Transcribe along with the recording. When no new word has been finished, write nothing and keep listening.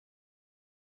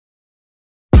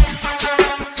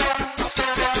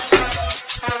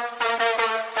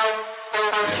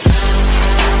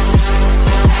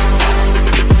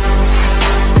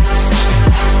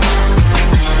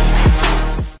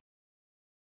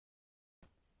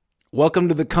Welcome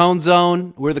to the Cohn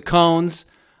Zone. We're the Cohns.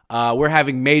 We're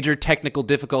having major technical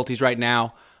difficulties right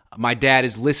now. My dad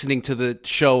is listening to the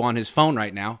show on his phone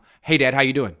right now. Hey, Dad, how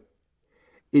you doing?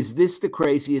 Is this the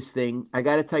craziest thing? I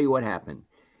got to tell you what happened.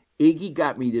 Iggy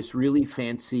got me this really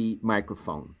fancy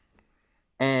microphone,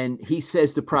 and he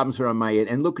says the problems are on my end.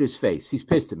 And look at his face. He's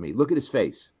pissed at me. Look at his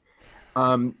face.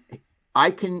 Um, I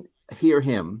can hear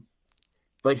him,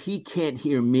 but he can't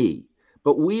hear me.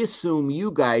 But we assume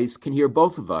you guys can hear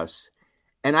both of us,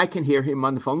 and I can hear him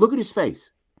on the phone. Look at his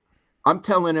face. I'm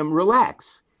telling him,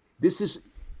 relax. He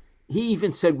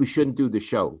even said we shouldn't do the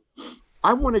show.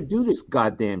 I want to do this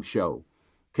goddamn show.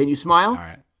 Can you smile? All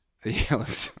right. Yeah,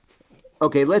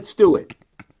 Okay, let's do it.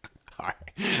 All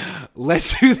right.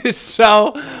 Let's do this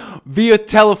show via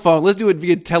telephone. Let's do it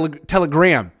via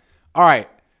telegram. All right.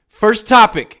 First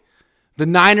topic. The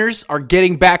Niners are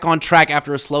getting back on track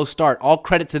after a slow start. All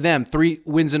credit to them. 3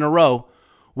 wins in a row.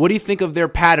 What do you think of their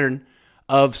pattern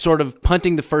of sort of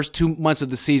punting the first 2 months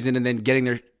of the season and then getting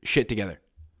their shit together?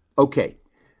 Okay.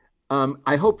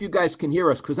 I hope you guys can hear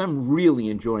us because I'm really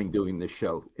enjoying doing this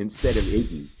show instead of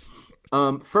Iggy.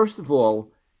 First of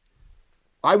all,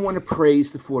 I want to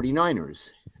praise the 49ers.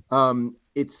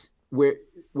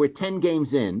 We're 10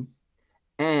 games in,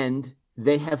 and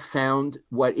they have found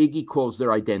what Iggy calls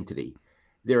their identity.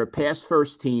 They're a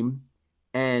pass-first team,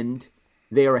 and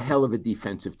they are a hell of a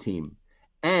defensive team.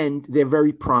 And they're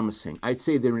very promising. I'd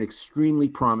say they're an extremely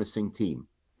promising team.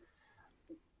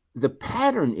 The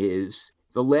pattern is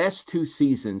the last 2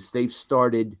 seasons, they've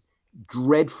started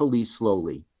dreadfully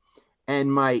slowly.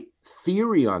 And my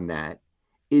theory on that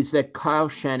is that Kyle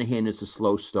Shanahan is a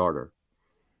slow starter.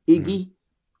 Iggy,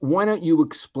 why don't you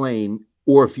explain,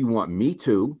 or if you want me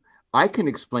to, I can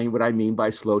explain what I mean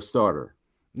by slow starter.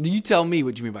 You tell me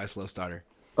what you mean by a slow starter.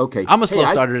 Okay. I'm a slow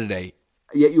starter today.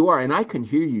 Yeah, you are. And I can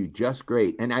hear you just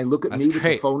great. And I look at me with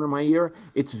the phone in my ear.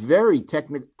 It's very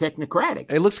technocratic.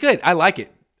 It looks good. I like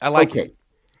it. Okay.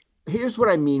 Here's what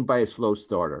I mean by a slow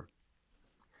starter.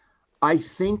 I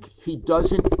think he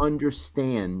doesn't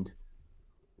understand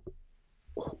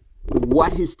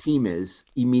what his team is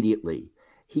immediately.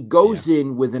 He goes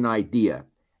in with an idea,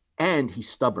 and he's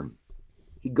stubborn.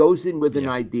 He goes in with an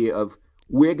idea of,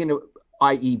 we're going to,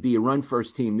 i.e. be a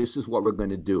run-first team. This is what we're going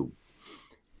to do.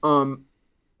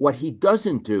 What he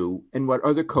doesn't do, and what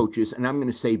other coaches, and I'm going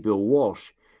to say Bill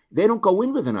Walsh, they don't go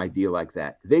in with an idea like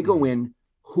that. They go in,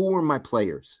 who are my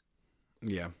players?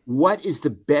 Yeah. What is the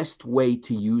best way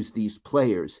to use these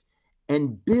players?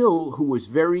 And Bill, who was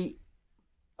very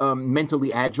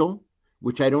mentally agile,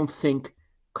 which I don't think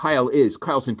Kyle is.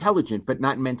 Kyle's intelligent, but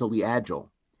not mentally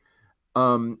agile.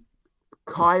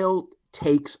 Kyle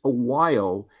takes a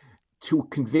while to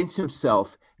convince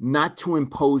himself not to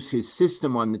impose his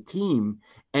system on the team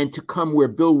and to come where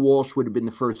Bill Walsh would have been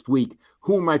the first week.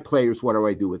 Who are my players? What do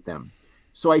I do with them?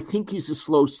 So I think he's a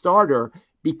slow starter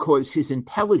because his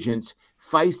intelligence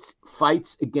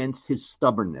fights against his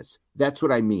stubbornness. That's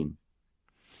what I mean.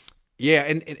 Yeah,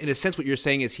 and in a sense what you're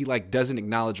saying is he doesn't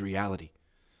acknowledge reality.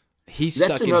 He's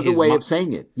That's stuck another in his way of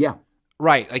saying it. Yeah.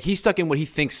 Right. He's stuck in what he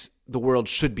thinks the world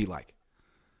should be like.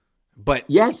 But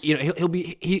yes,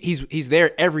 he's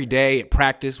there every day at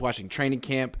practice, watching training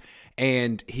camp,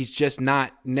 and he's just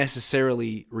not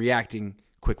necessarily reacting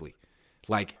quickly.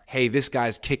 Like, hey, this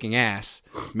guy's kicking ass.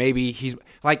 Maybe he's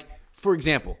for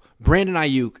example, Brandon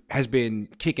Ayuk has been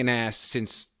kicking ass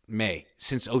since May,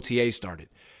 since OTA started.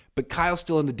 But Kyle's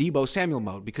still in the Deebo Samuel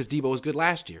mode because Deebo was good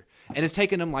last year. And it's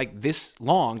taken him this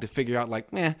long to figure out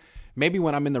maybe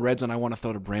when I'm in the red zone I want to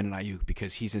throw to Brandon Ayuk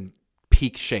because he's in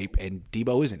peak shape and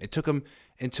Deebo isn't. It took him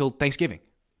until Thanksgiving.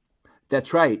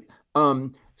 That's right.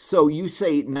 So you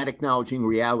say not acknowledging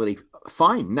reality.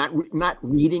 Fine. Not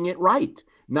reading it right.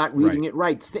 Not reading it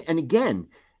right. And again,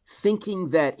 thinking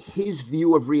that his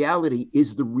view of reality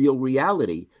is the real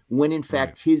reality, when in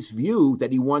fact his view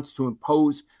that he wants to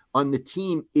impose on the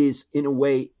team is in a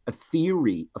way a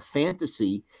theory, a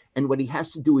fantasy. And what he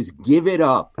has to do is give it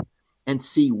up and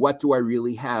see, what do I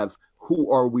really have?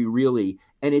 Who are we really?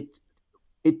 And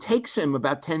it takes him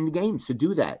about 10 games to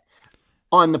do that.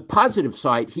 On the positive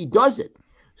side, he does it.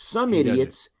 Some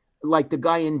idiots, like the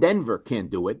guy in Denver,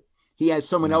 can't do it. He has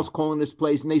someone else calling his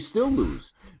plays, and they still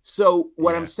lose. So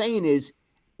what I'm saying is,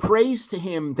 praise to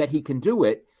him that he can do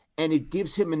it, and it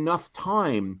gives him enough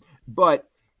time. But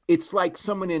it's like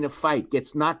someone in a fight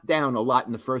gets knocked down a lot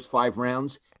in the first 5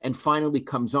 rounds and finally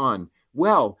comes on.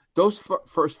 Well, those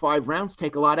first 5 rounds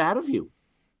take a lot out of you.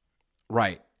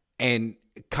 Right. And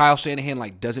Kyle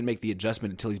Shanahan doesn't make the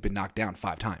adjustment until he's been knocked down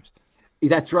 5 times.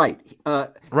 That's right.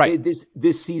 Right.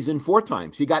 This season 4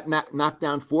 times he got knocked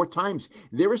down 4 times.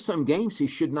 There are some games he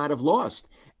should not have lost,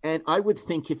 and I would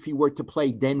think if he were to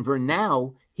play Denver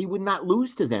now, he would not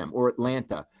lose to them or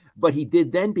Atlanta, but he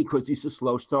did then because he's a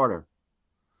slow starter.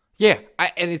 Yeah,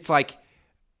 and it's like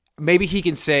maybe he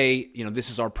can say,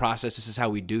 this is our process, this is how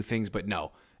we do things, but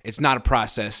no, it's not a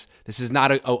process. This is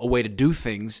not a way to do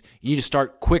things. You need to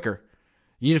start quicker.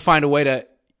 You need to find a way to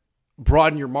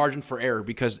broaden your margin for error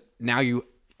because now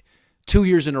 2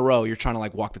 years in a row, you're trying to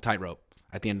like walk the tightrope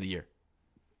at the end of the year.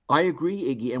 I agree,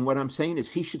 Iggy. And what I'm saying is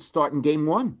he should start in game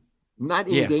 1, not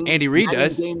in game. Andy Reid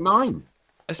does. In game 9.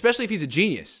 Especially if he's a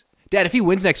genius. Dad, if he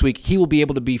wins next week, he will be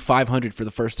able to be 500 for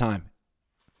the first time.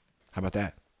 How about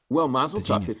that? Well, Mazel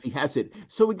Tov if he has it.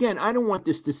 So again, I don't want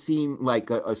this to seem like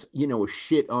a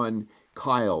shit on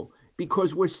Kyle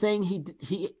because we're saying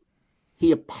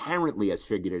he apparently has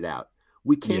figured it out.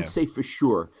 We can't say for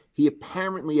sure. He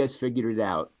apparently has figured it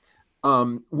out.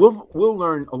 We'll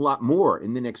learn a lot more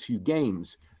in the next few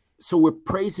games. So we're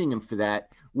praising him for that.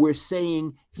 We're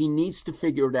saying he needs to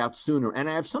figure it out sooner. And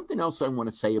I have something else I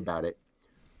want to say about it.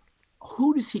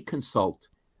 Who does he consult?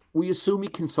 We assume he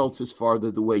consults his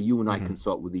father the way you and I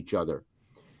consult with each other.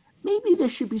 Maybe there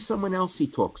should be someone else he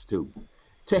talks to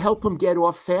help him get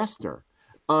off faster.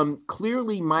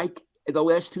 Clearly, Mike, the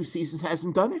last 2 seasons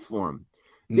hasn't done it for him.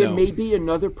 There may be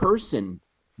another person,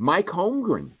 Mike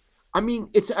Holmgren. I mean,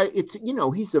 it's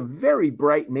he's a very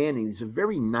bright man and he's a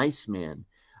very nice man.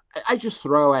 I just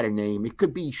throw out a name. It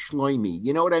could be Shloimi.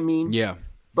 You know what I mean? Yeah.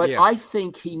 But I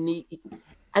think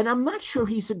and I'm not sure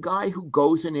he's a guy who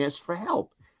goes and asks for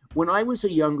help. When I was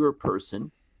a younger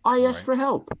person, I asked for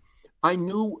help. I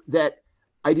knew that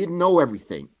I didn't know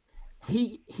everything.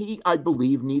 He, I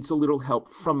believe, needs a little help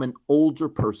from an older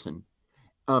person.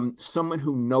 Someone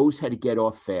who knows how to get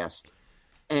off fast.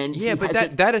 And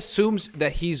but that assumes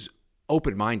that he's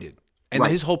open-minded. And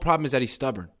his whole problem is that he's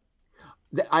stubborn.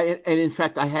 And in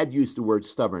fact, I had used the word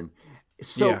stubborn.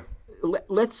 So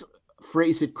let's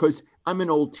phrase it because I'm an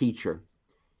old teacher.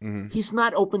 Mm-hmm. He's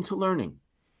not open to learning.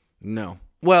 No.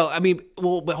 Well,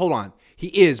 but hold on. He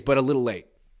is, but a little late.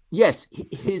 Yes.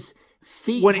 His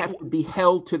feet have to be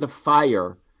held to the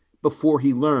fire before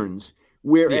he learns.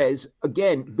 Whereas,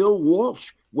 again, Bill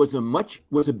Walsh was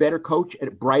a better coach, a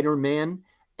brighter man,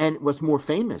 and was more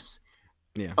famous.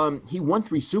 Yeah. He won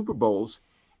 3 Super Bowls.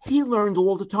 He learned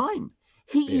all the time.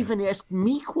 He even asked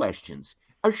me questions.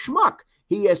 A schmuck.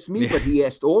 He asked me, but he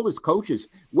asked all his coaches,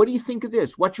 what do you think of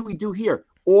this? What should we do here?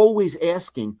 Always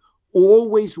asking,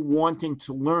 always wanting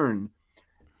to learn.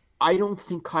 I don't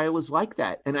think Kyle is like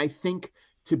that. And I think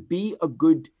to be a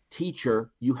good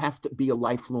teacher, you have to be a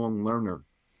lifelong learner.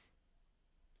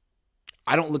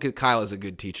 I don't look at Kyle as a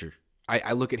good teacher.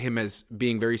 I look at him as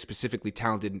being very specifically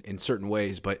talented in certain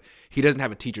ways, but he doesn't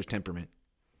have a teacher's temperament.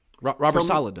 Robert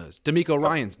Saleh does. D'Amico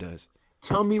Ryans does.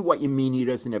 Tell me what you mean he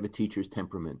doesn't have a teacher's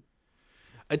temperament.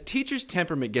 A teacher's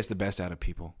temperament gets the best out of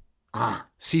people.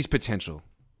 Sees potential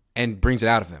and brings it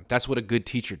out of them. That's what a good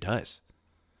teacher does.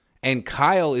 And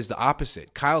Kyle is the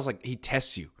opposite. Kyle's like, he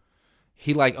tests you.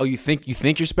 He like, oh, you think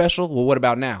you're special? Well, what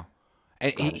about now?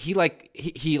 And he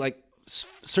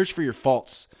search for your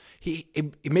faults.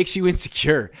 It makes you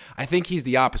insecure. I think he's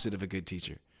the opposite of a good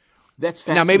teacher. That's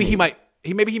fascinating. Now maybe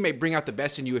he may bring out the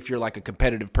best in you if you're like a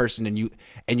competitive person and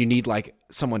you need like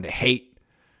someone to hate,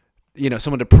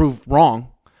 someone to prove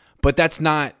wrong. But that's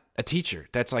not a teacher.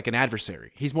 That's like an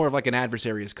adversary. He's more of like an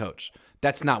adversary as coach.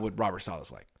 That's not what Robert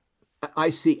Saleh's like.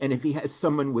 I see. And if he has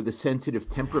someone with a sensitive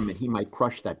temperament, he might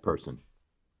crush that person.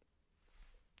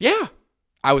 Yeah,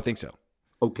 I would think so.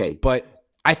 Okay. But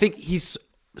I think he's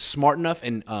smart enough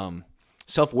and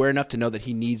self-aware enough to know that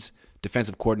he needs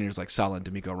defensive coordinators like Saleh and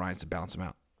D'Amico Ryans to balance him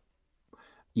out.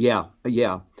 Yeah.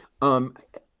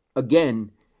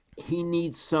 Again, he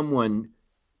needs someone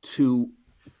to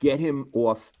get him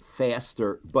off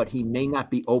faster, but he may not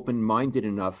be open-minded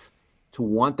enough to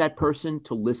want that person,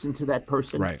 to listen to that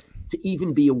person, right, to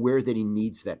even be aware that he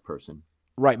needs that person.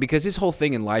 Right, because his whole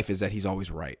thing in life is that he's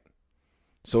always right.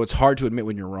 So it's hard to admit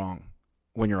when you're wrong,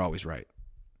 when you're always right.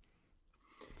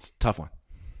 It's a tough one.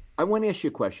 I want to ask you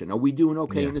a question. Are we doing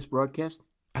okay in this broadcast?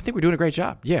 I think we're doing a great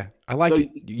job. Yeah, I like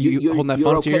it. You holding that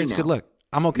phone up to your ear, it's a good look.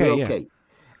 I'm okay, you're okay.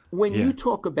 When you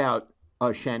talk about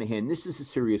Shanahan, this is a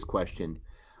serious question.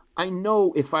 I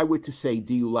know if I were to say,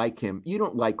 do you like him? You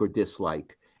don't like or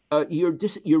dislike.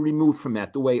 You're removed from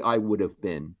that the way I would have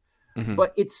been. Mm-hmm.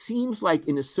 But it seems like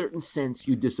in a certain sense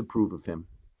you disapprove of him.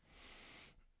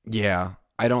 Yeah,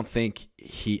 I think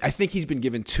he's been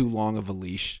given too long of a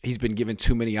leash. He's been given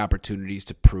too many opportunities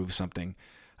to prove something.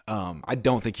 I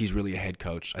don't think he's really a head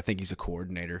coach. I think he's a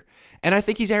coordinator. And I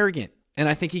think he's arrogant. And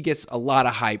I think he gets a lot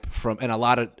of hype from and a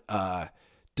lot of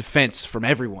defense from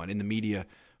everyone in the media.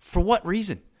 For what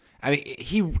reason? I mean,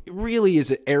 he really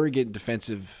is an arrogant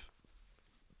defensive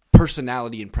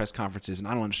personality in press conferences, and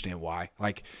I don't understand why.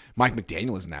 Like, Mike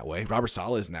McDaniel isn't that way. Robert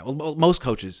Saleh isn't that way. Well, most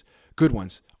coaches, good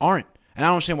ones, aren't. And I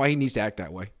don't understand why he needs to act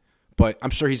that way. But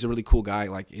I'm sure he's a really cool guy,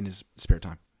 like, in his spare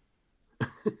time.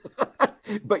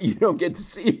 But you don't get to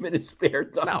see him in his spare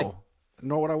time. No,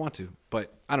 nor would I want to.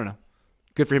 But I don't know.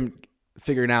 Good for him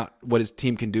figuring out what his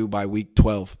team can do by week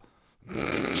 12.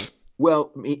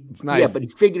 Well, it's nice. Yeah, but he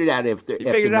figured it out after. He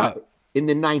figured it out. In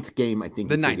the 9th game, I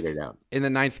think he figured it out. In the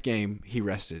 9th game, he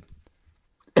rested.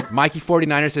 Mikey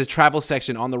 49er says, travel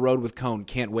section on the road with Cohn.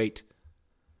 Can't wait.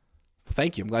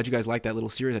 Thank you. I'm glad you guys liked that little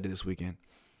series I did this weekend.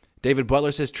 David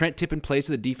Butler says, Trent Tippin plays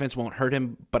so the defense won't hurt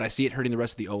him, but I see it hurting the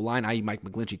rest of the O-line, i.e. Mike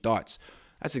McGlinchey. Thoughts?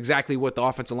 That's exactly what the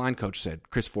offensive line coach said,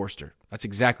 Chris Forster. That's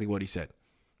exactly what he said.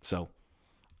 So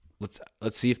let's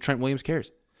see if Trent Williams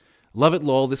cares. Love it,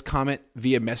 lol. This comment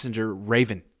via Messenger,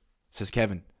 Raven, says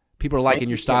Kevin. People are liking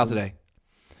your style today.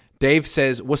 Dave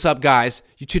says, what's up, guys?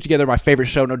 You two together are my favorite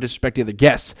show. No disrespect to the other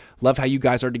guests. Love how you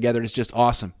guys are together, and it's just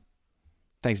awesome.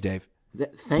 Thanks, Dave.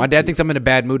 My dad thinks I'm in a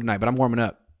bad mood tonight, but I'm warming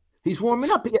up. He's warming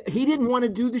up. He didn't want to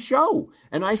do the show.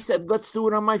 And I said, let's do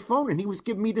it on my phone. And he was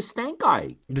giving me the stank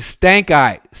eye. The stank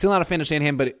eye. Still not a fan of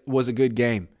Shanahan, but it was a good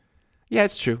game. Yeah,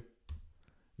 it's true.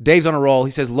 Dave's on a roll.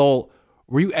 He says, lol,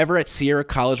 were you ever at Sierra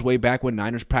College way back when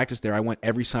Niners practiced there? I went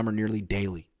every summer, nearly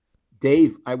daily.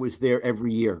 Dave, I was there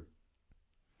every year.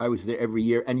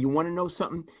 And you want to know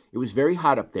something? It was very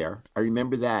hot up there. I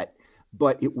remember that.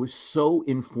 But it was so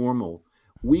informal.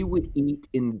 We would eat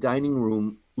in the dining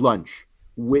room lunch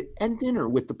and dinner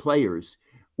with the players.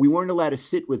 We weren't allowed to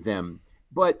sit with them,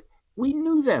 but we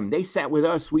knew them. They sat with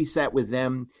us. We sat with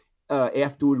them.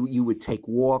 Afterward, you would take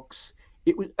walks.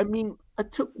 I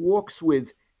took walks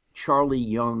with Charlie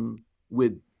Young,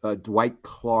 with Dwight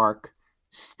Clark,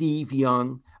 Steve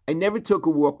Young. I never took a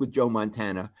walk with Joe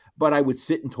Montana, but I would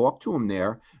sit and talk to him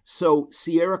there. So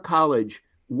Sierra College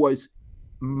was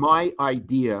my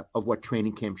idea of what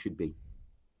training camp should be.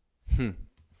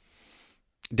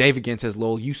 Dave again says,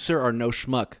 lol, you, sir, are no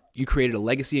schmuck. You created a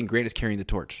legacy, and Grant is carrying the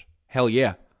torch. Hell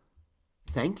yeah.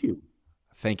 Thank you.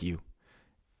 Thank you.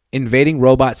 Invading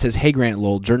Robot says, hey, Grant,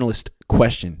 lol, journalist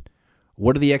question.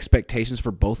 What are the expectations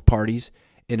for both parties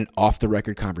in an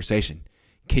off-the-record conversation?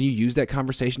 Can you use that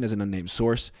conversation as an unnamed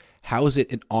source? How is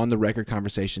it an on-the-record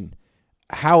conversation?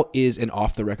 How is an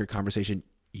off-the-record conversation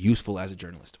useful as a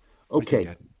journalist?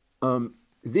 Okay.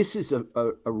 This is a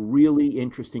really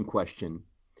interesting question.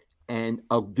 And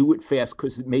I'll do it fast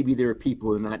because maybe there are people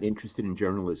who are not interested in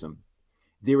journalism.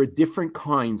 There are different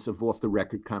kinds of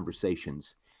off-the-record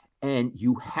conversations, and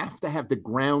you have to have the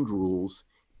ground rules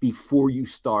before you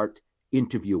start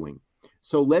interviewing.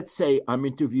 So let's say I'm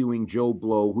interviewing Joe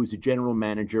Blow, who's a general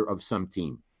manager of some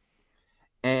team.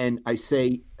 And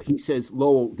he says,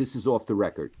 Lowell, this is off the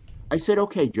record. I said,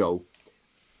 okay, Joe,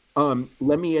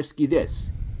 let me ask you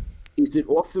this. Is it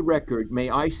off the record? May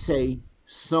I say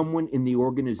someone in the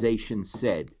organization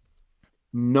said,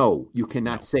 no, you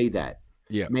cannot say that.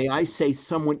 Yeah. May I say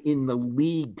someone in the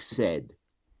league said,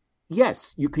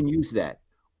 yes, you can use that.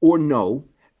 Or no,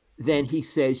 then he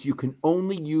says you can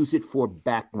only use it for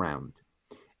background.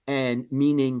 And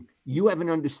meaning you have an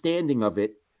understanding of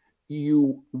it.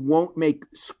 You won't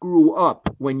screw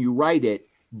up when you write it,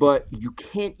 but you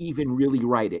can't even really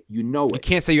write it. You know it. You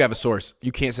can't say you have a source.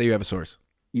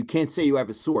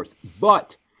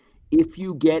 But if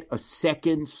you get a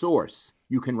second source,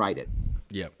 you can write it.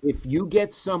 Yeah. If you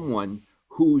get someone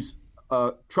who's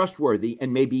trustworthy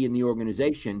and maybe in the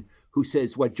organization who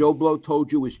says what Joe Blow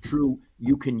told you is true,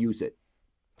 you can use it.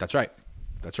 That's right.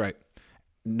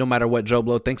 No matter what Joe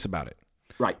Blow thinks about it.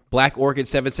 Right. Black Orchid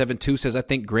 772 says, I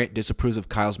think Grant disapproves of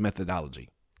Kyle's methodology.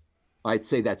 I'd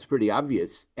say that's pretty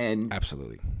obvious. And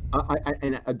absolutely.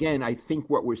 I think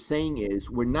what we're saying is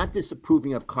we're not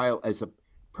disapproving of Kyle as a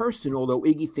person, although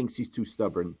Iggy thinks he's too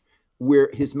stubborn, where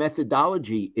his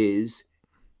methodology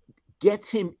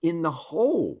gets him in the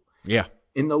hole. Yeah.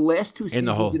 In the last two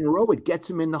seasons in a row, it gets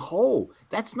him in the hole.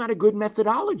 That's not a good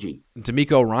methodology.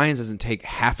 D'Amico Ryans doesn't take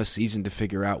half a season to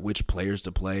figure out which players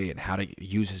to play and how to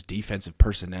use his defensive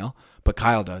personnel, but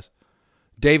Kyle does.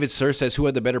 David Sir says, who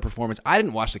had the better performance? I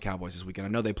didn't watch the Cowboys this weekend. I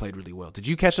know they played really well. Did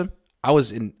you catch them? I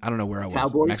don't know where I was.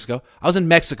 Cowboys? Mexico? I was in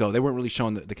Mexico. They weren't really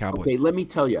showing the Cowboys. Okay, let me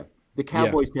tell you. The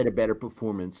Cowboys had a better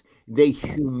performance. They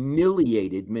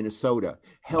humiliated Minnesota,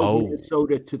 held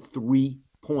Minnesota to 3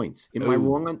 points. Am I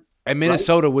wrong on? And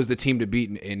Minnesota was the team to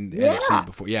beat in NFC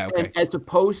before. Yeah, okay. And as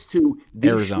opposed to the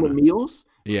Arizona Schlemiels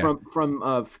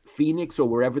from Phoenix or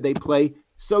wherever they play,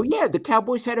 So, yeah, the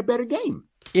Cowboys had a better game.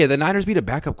 Yeah, the Niners beat a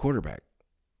backup quarterback.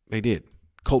 They did.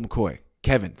 Colt McCoy.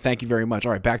 Kevin, thank you very much.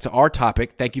 All right, back to our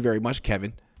topic. Thank you very much,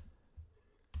 Kevin.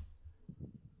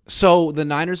 So the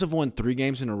Niners have won 3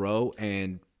 games in a row,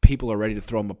 and people are ready to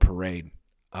throw them a parade.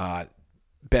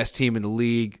 Best team in the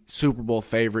league, Super Bowl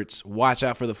favorites. Watch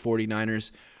out for the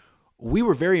 49ers. We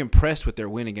were very impressed with their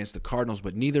win against the Cardinals,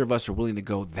 but neither of us are willing to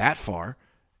go that far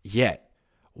yet.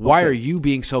 Why are you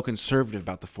being so conservative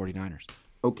about the 49ers?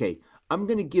 Okay, I'm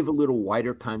going to give a little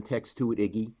wider context to it,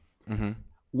 Iggy. Mm-hmm.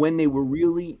 When they were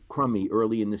really crummy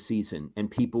early in the season and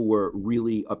people were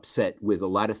really upset with a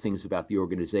lot of things about the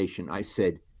organization, I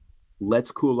said,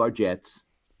 let's cool our jets.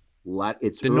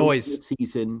 It's the early noise in the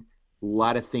season. A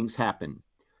lot of things happen.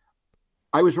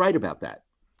 I was right about that.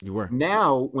 You were.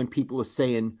 Now, when people are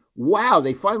saying, wow,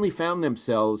 they finally found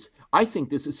themselves, I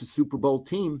think this is a Super Bowl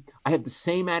team. I have the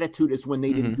same attitude as when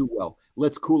they didn't do well.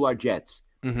 Let's cool our jets.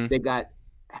 Mm-hmm.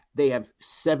 They have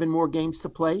 7 more games to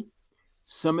play.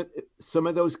 Some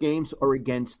of those games are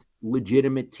against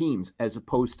legitimate teams as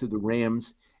opposed to the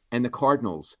Rams and the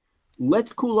Cardinals.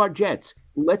 Let's cool our jets.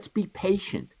 Let's be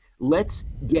patient. Let's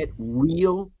get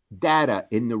real data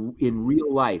in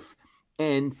real life.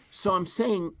 And so I'm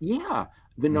saying, yeah,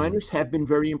 the Niners have been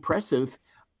very impressive.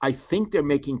 I think they're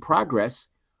making progress.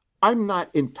 I'm not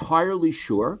entirely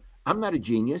sure. I'm not a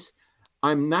genius.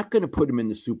 I'm not going to put them in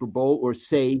the Super Bowl or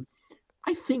say,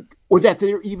 or that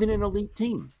they're even an elite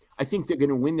team. I think they're going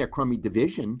to win their crummy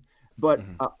division, but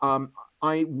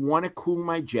I want to cool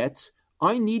my jets.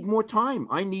 I need more time.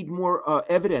 I need more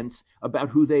evidence about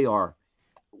who they are.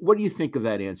 What do you think of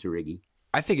that answer, Iggy?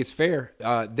 I think it's fair.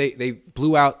 They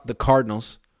blew out the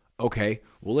Cardinals. Okay,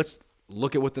 well, let's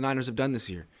look at what the Niners have done this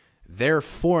year. They're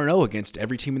 4-0 against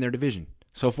every team in their division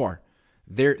so far.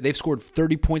 They've scored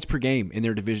 30 points per game in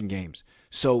their division games.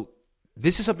 So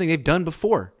this is something they've done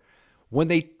before. When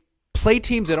they play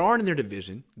teams that aren't in their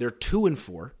division, they're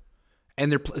 2-4, and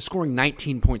they're scoring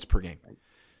 19 points per game.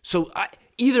 So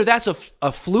either that's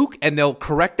a fluke, and they'll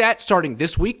correct that starting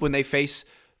this week when they face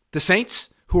the Saints,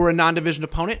 who are a non-division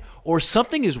opponent, or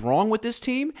something is wrong with this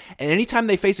team, and anytime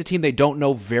they face a team they don't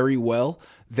know very well,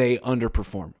 they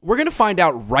underperform. We're going to find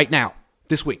out right now,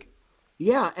 this week.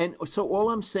 Yeah, and so all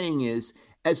I'm saying is,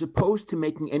 as opposed to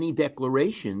making any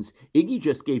declarations, Iggy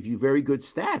just gave you very good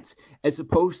stats. As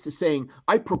opposed to saying,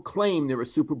 I proclaim they're a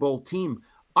Super Bowl team.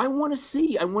 I want to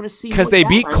see. Because they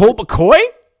beat Colt McCoy?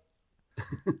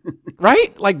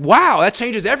 Right? Like, wow, that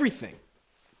changes everything.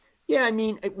 Yeah, I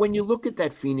mean, when you look at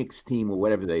that Phoenix team or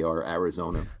whatever they are,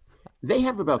 Arizona, they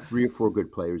have about 3 or 4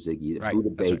 good players, Iggy, right. Buda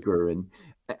Baker, right.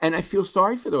 and I feel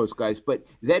sorry for those guys, but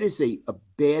that is a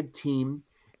bad team.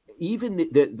 Even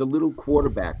the little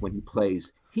quarterback, when he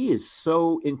plays, he is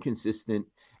so inconsistent.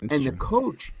 It's and true. The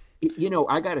coach,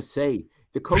 I got to say,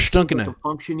 the coach is like a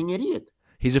functioning idiot.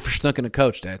 He's a verstunkene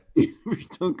coach, Dad. He's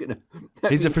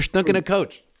a verstunkene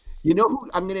coach. You know who?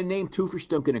 I'm going to name 2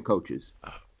 verstunkene coaches.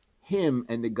 Him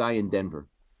and the guy in Denver.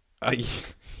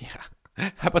 Yeah.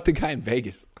 How about the guy in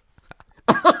Vegas?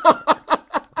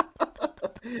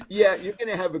 Yeah, you're going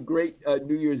to have a great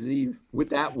New Year's Eve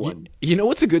with that one. You know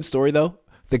what's a good story, though?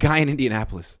 The guy in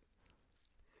Indianapolis.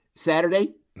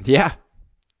 Saturday? Yeah.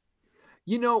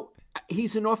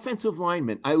 He's an offensive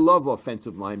lineman. I love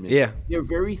offensive linemen. Yeah. They're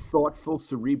very thoughtful,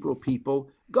 cerebral people.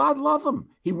 God love him.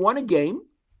 He won a game.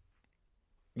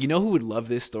 You know who would love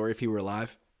this story if he were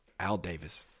alive? Al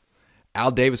Davis.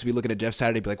 Al Davis would be looking at Jeff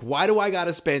Saturday and be like, why do I got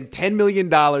to spend $10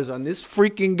 million on this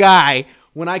freaking guy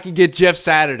when I can get Jeff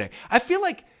Saturday? I feel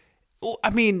like,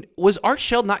 was Art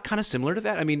Shell not kind of similar to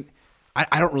that? I mean,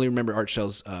 I don't really remember Art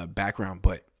Shell's background,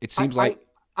 but it seems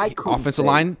offensive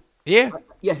line. Yeah.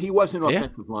 Yeah, he was an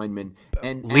offensive lineman.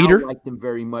 And leader. Al liked him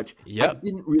very much. Yep. I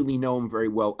didn't really know him very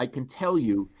well. I can tell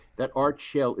you that Art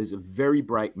Shell is a very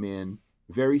bright man,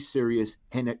 very serious,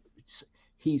 and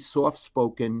he's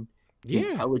soft-spoken,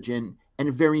 intelligent, and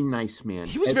a very nice man.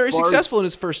 He was very successful in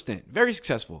his first stint. Very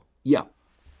successful. Yeah.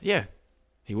 Yeah,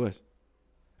 he was.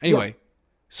 Anyway,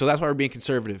 so that's why we're being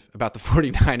conservative about the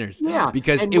 49ers. Yeah.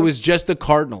 Because it was just the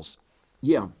Cardinals.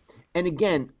 Yeah. And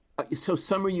again, so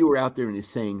some of you are out there and is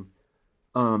saying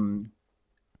Lowell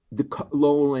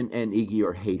and Iggy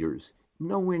are haters.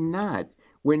 No, we're not.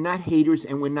 We're not haters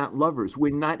and we're not lovers.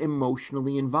 We're not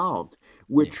emotionally involved.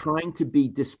 We're trying to be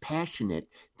dispassionate,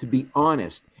 to be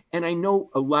honest. And I know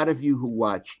a lot of you who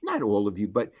watch, not all of you,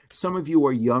 but some of you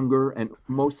are younger and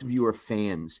most of you are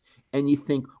fans. And you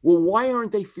think, well, why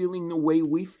aren't they feeling the way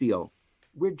we feel?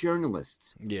 We're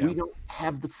journalists. Yeah. We don't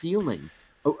have the feeling.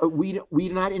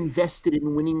 We're not invested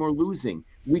in winning or losing.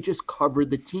 We just cover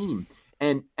the team.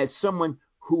 And as someone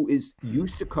who is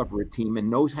used to cover a team and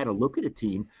knows how to look at a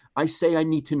team, I say I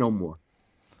need to know more.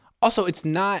 Also, it's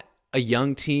not a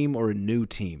young team or a new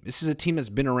team. This is a team that's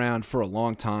been around for a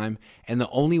long time, and the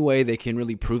only way they can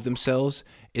really prove themselves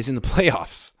is in the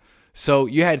playoffs. So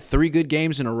you had 3 good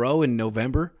games in a row in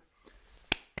November.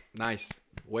 Nice.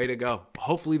 Way to go.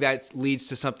 Hopefully that leads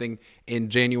to something in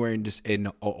January and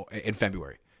in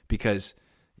February, because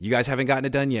you guys haven't gotten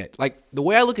it done yet. Like, the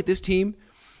way I look at this team,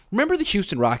 remember the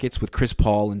Houston Rockets with Chris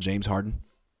Paul and James Harden?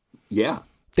 Yeah.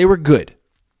 They were good.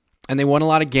 And they won a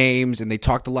lot of games, and they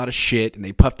talked a lot of shit, and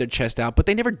they puffed their chest out, but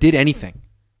they never did anything.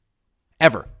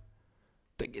 Ever.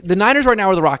 The Niners right now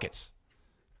are the Rockets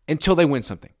until they win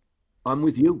something. I'm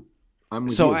with you.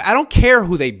 I don't care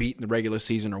who they beat in the regular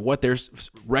season or what their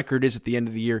record is at the end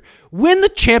of the year. Win the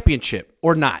championship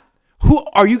or not. Who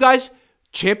are you guys,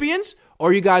 champions, or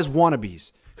are you guys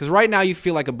wannabes? Because right now you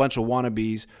feel like a bunch of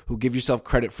wannabes who give yourself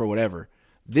credit for whatever.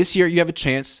 This year you have a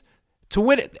chance to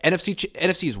win it.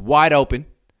 NFC is wide open.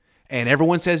 And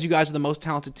everyone says you guys are the most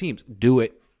talented teams. Do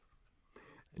it.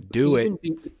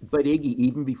 But Iggy,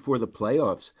 even before the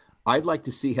playoffs, I'd like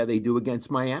to see how they do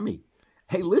against Miami.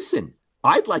 Hey, listen,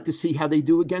 I'd like to see how they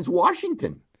do against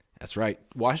Washington. That's right.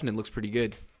 Washington looks pretty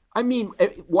good. I mean,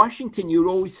 Washington, you'd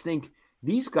always think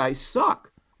these guys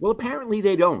suck. Well, apparently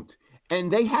they don't.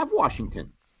 And they have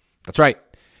Washington. That's right.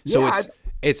 So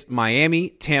it's Miami,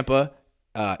 Tampa,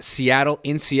 Seattle,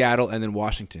 and then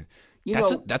Washington.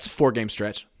 That's a 4-game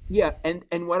stretch. Yeah,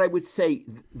 and what I would say,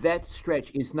 that stretch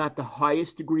is not the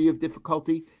highest degree of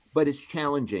difficulty, but it's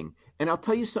challenging. And I'll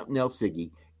tell you something else,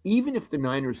 Ziggy. Even if the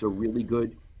Niners are really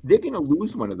good, they're going to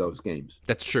lose one of those games.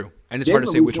 That's true. And it's hard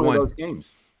to say which one. Of those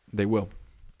games. They will.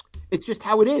 It's just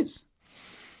how it is.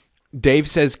 Dave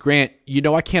says, Grant,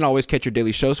 I can't always catch your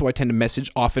daily show, so I tend to message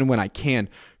often when I can.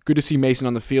 Good to see Mason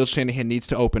on the field. Shanahan needs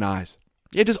to open eyes.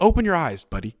 Yeah, just open your eyes,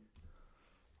 buddy.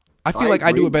 I feel like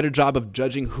I do a better job of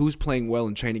judging who's playing well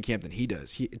in training camp than he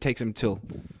does. It takes him until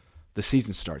the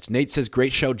season starts. Nate says,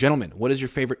 great show. Gentlemen, what is your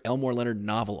favorite Elmore Leonard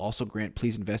novel? Also, Grant,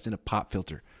 please invest in a pop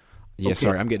filter. Yeah, okay.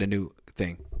 Sorry, I'm getting a new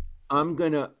thing. I'm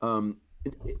going to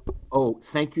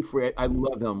thank you for it. I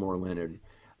love Elmore Leonard.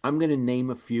 I'm going to name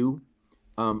a few.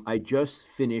 I just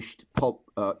finished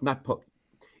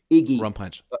Iggy.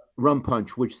 Rum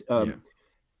Punch, which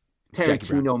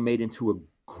Tarantino made into a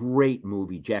great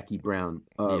movie, Jackie Brown.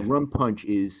 Rum Punch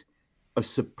is a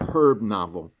superb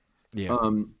novel. Yeah.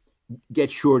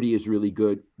 Get Shorty is really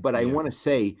good, but I want to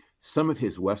say some of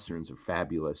his westerns are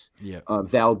fabulous. Yeah.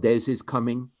 Valdez is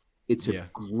coming. It's a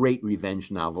great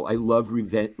revenge novel. I love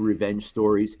revenge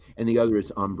stories, and the other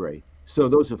is Hombre. So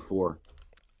those are 4.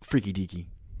 Freaky Deaky.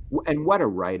 And what a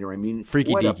writer! I mean,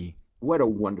 Freaky Deaky. What a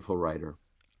wonderful writer.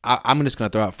 I'm just going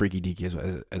to throw out Freaky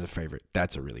Deaky as a favorite.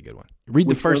 That's a really good one. Read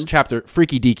the first chapter,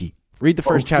 Freaky Deaky. Read the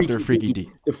first chapter of Freaky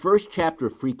Deaky. The first chapter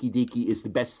of Freaky Deaky is the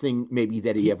best thing maybe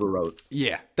that he ever wrote.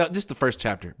 Yeah, just the first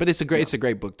chapter. But it's a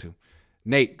great book too.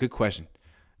 Nate, good question.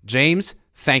 James,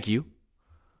 thank you.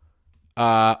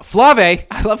 Flave,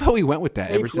 I love how we went with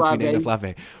that ever since we named it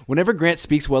Flave. Whenever Grant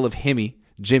speaks well of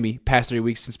Jimmy, past 3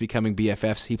 weeks since becoming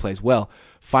BFFs, he plays well.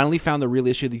 Finally found the real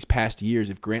issue these past years.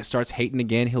 If Grant starts hating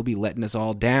again, he'll be letting us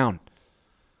all down.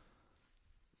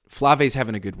 Flave's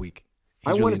having a good week.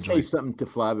 I want to say something to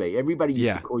Flave. Everybody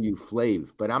used to call you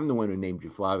Flav, but I'm the one who named you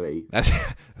Flave. That's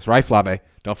right, Flave.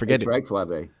 Don't forget That's right,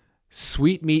 Flave.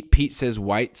 Sweet Meat Pete says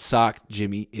White Sock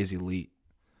Jimmy is elite.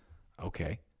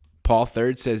 Okay. Paul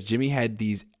Third says Jimmy had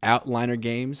these outlier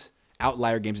games in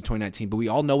 2019, but we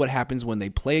all know what happens when they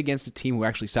play against a team who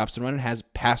actually stops the run and has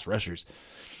pass rushers.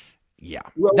 Yeah,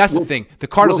 that's the thing. The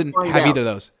Cardinals didn't have either of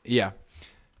those. Yeah,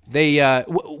 they.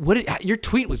 Your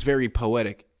tweet was very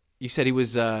poetic. You said he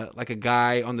was like a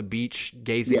guy on the beach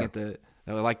gazing at the.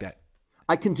 I like that.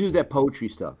 I can do that poetry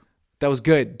stuff. That was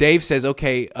good. Dave says,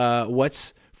 "Okay,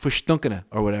 what's verstunkene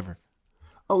or whatever?"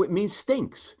 Oh, it means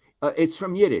stinks. It's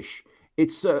from Yiddish.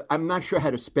 It's I'm not sure how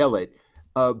to spell it.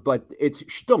 But it's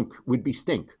stunk would be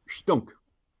stink. Stunk.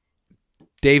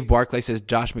 Dave Barclay says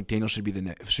Josh McDaniel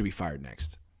should be fired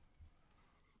next.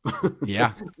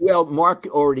 Yeah. Well, Mark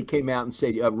already came out and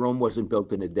said Rome wasn't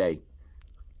built in a day.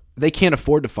 They can't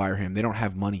afford to fire him. They don't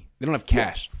have money. They don't have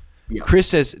cash. Yeah. Chris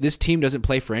says this team doesn't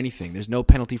play for anything. There's no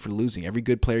penalty for losing. Every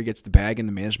good player gets the bag, and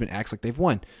the management acts like they've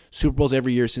won Super Bowls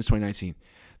every year since 2019.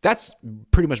 That's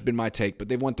pretty much been my take. But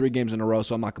they've won 3 games in a row,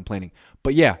 so I'm not complaining.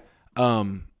 But yeah.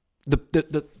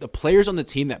 The players on the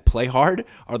team that play hard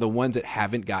are the ones that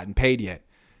haven't gotten paid yet.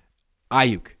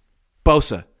 Ayuk,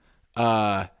 Bosa,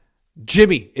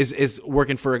 Jimmy is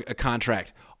working for a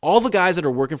contract. All the guys that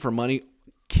are working for money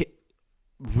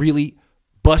really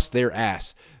bust their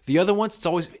ass. The other ones, it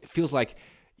always feels like,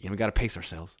 we got to pace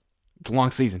ourselves. It's a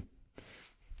long season.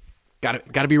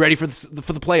 Got to be ready for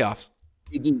the playoffs.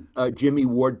 Jimmy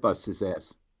Ward busts his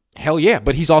ass. Hell yeah,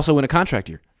 but he's also in a contract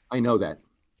year. I know that.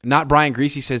 Not Brian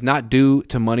Greasy says, not due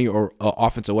to money or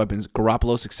offensive weapons.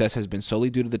 Garoppolo's success has been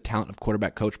solely due to the talent of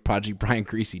quarterback coach prodigy Brian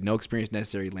Greasy. No experience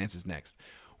necessary. Lance is next.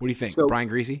 What do you think, Brian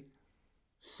Greasy?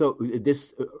 So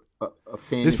this a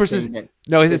fan. This person,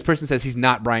 this person says he's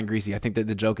not Brian Greasy. I think that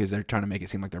the joke is they're trying to make it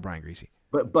seem like they're Brian Greasy.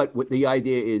 But what the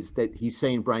idea is that he's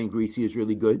saying Brian Greasy is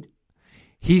really good.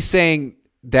 He's saying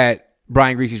that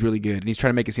Brian Greasy is really good, and he's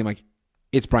trying to make it seem like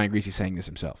it's Brian Greasy saying this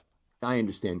himself. I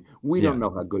understand. We don't know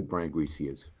how good Brian Greasy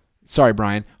is. Sorry,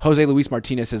 Brian. Jose Luis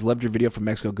Martinez says, loved your video from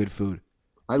Mexico. Good food.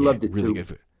 I loved it, really too. Good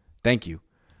food. Thank you.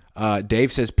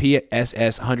 Dave says,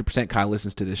 PSS, 100% Kyle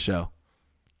listens to this show.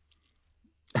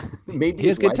 Maybe he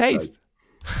has good taste.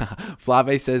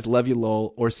 Flave says, love you,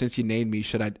 lol. Or since you named me,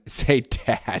 should I say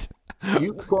dad?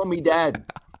 You can call me dad.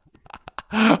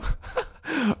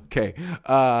 Okay.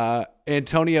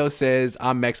 Antonio says,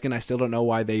 I'm Mexican. I still don't know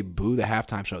why they boo the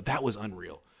halftime show. That was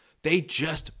unreal. They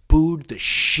just booed the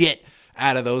shit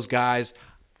out of those guys.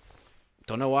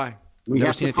 Don't know why. We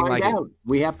have to find out.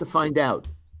 We have to find out.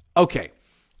 Okay.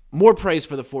 More praise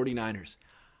for the 49ers.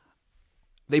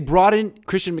 They brought in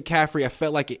Christian McCaffrey. I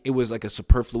felt like it was like a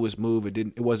superfluous move.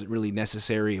 It wasn't really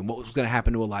necessary. And what was going to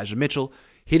happen to Elijah Mitchell?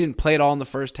 He didn't play at all in the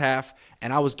first half,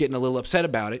 and I was getting a little upset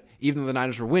about it, even though the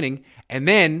Niners were winning. And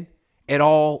then it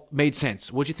all made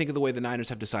sense. What do you think of the way the Niners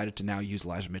have decided to now use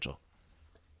Elijah Mitchell?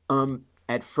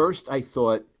 At first, I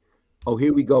thought, oh,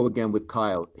 here we go again with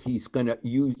Kyle. He's going to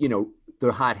use,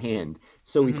 the hot hand.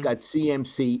 So he's got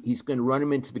CMC. He's going to run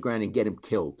him into the ground and get him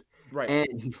killed. Right.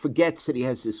 And he forgets that he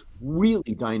has this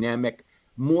really dynamic,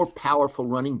 more powerful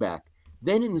running back.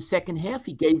 Then in the second half,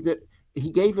 he gave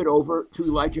it over to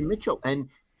Elijah Mitchell. And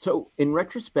so in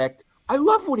retrospect, I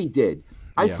love what he did.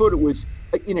 I thought it was,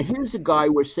 here's a guy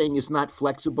we're saying is not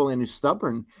flexible and is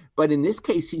stubborn. But in this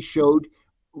case, he showed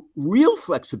real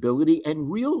flexibility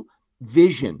and real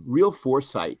vision, real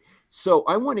foresight. So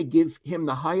I want to give him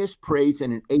the highest praise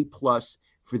and an A+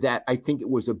 for that. I think it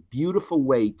was a beautiful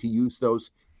way to use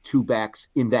those two backs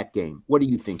in that game. What do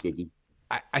you think, Iggy?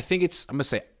 I think I'm going to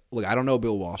say, look, I don't know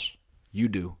Bill Walsh. You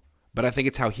do. But I think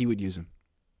it's how he would use him.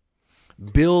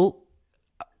 Bill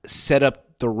set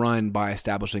up the run by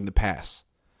establishing the pass.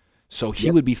 So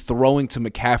he would be throwing to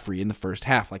McCaffrey in the first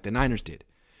half like the Niners did.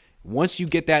 Once you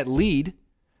get that lead,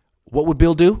 what would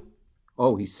Bill do?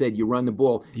 Oh, he said you run the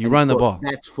ball. You run the ball.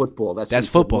 That's football. That's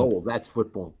football. That's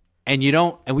football. And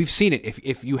and we've seen it.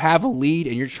 If you have a lead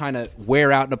and you're trying to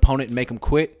wear out an opponent and make them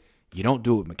quit, you don't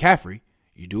do it with McCaffrey.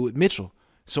 You do it with Mitchell.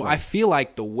 So I feel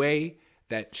like the way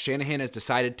that Shanahan has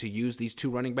decided to use these two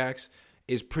running backs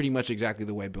is pretty much exactly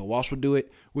the way Bill Walsh would do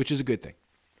it, which is a good thing.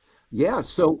 Yeah.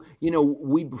 So,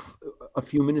 we a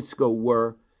few minutes ago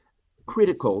were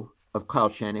critical of Kyle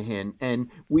Shanahan, and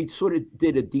we sort of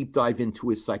did a deep dive into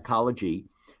his psychology.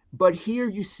 But here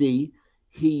you see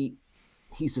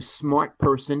he's a smart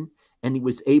person, and he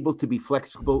was able to be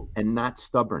flexible and not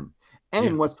stubborn.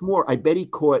 And what's more, I bet he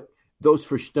caught those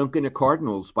Verstunkener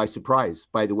Cardinals by surprise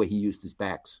by the way he used his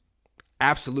backs.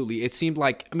 Absolutely. It seemed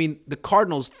like, the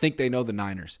Cardinals think they know the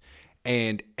Niners,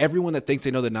 and everyone that thinks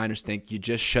they know the Niners think you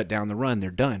just shut down the run,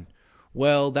 they're done.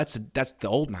 Well, that's the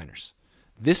old Niners.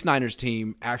 This Niners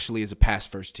team actually is a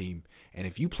pass-first team, and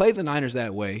if you play the Niners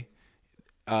that way,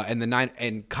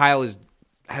 and Kyle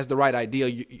has the right idea,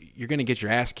 you're going to get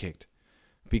your ass kicked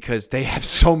because they have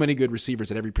so many good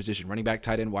receivers at every position: running back,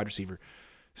 tight end, wide receiver.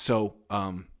 So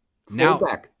now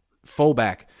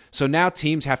fullback. So now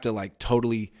teams have to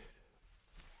totally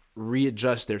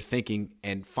readjust their thinking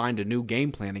and find a new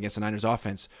game plan against the Niners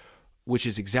offense, which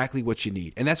is exactly what you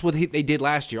need. And that's what they did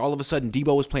last year. All of a sudden,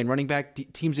 Debo was playing running back.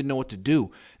 Teams didn't know what to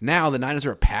do. Now the Niners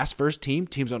are a pass-first team.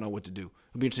 Teams don't know what to do.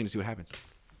 It'll be interesting to see what happens.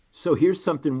 So here's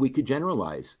something we could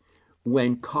generalize.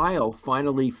 When Kyle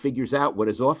finally figures out what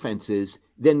his offense is,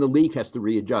 then the league has to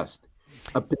readjust.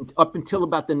 Up until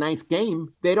about the ninth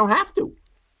game, they don't have to.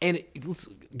 And let's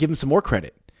give him some more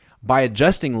credit. By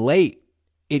adjusting late,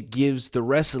 it gives the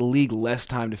rest of the league less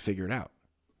time to figure it out.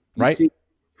 Right? See,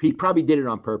 he probably did it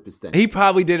on purpose then. He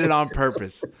probably did it on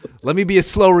purpose. Let me be a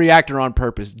slow reactor on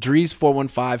purpose.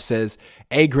 Drees415 says,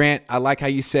 "Hey, Grant, I like how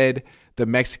you said the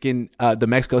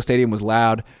Mexico Stadium was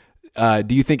loud.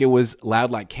 Do you think it was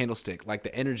loud like Candlestick, like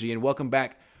the energy? And welcome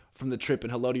back from the trip,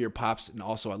 and hello to your pops. And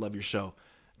also, I love your show."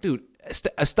 Dude,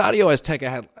 Estadio Azteca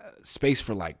had space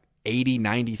for 80,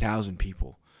 90,000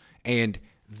 people. And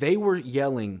they were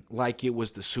yelling like it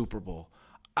was the Super Bowl.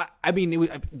 It was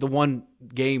the one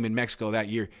game in Mexico that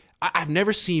year. I've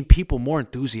never seen people more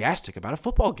enthusiastic about a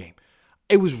football game.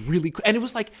 It was really – and it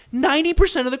was like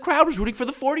 90% of the crowd was rooting for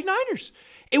the 49ers.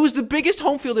 It was the biggest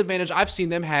home field advantage I've seen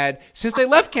them had since they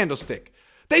left Candlestick.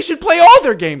 They should play all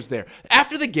their games there.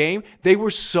 After the game, they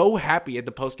were so happy at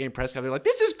the post-game press conference. They're like,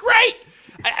 this is great.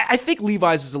 I think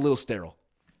Levi's is a little sterile.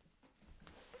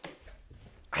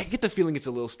 I get the feeling it's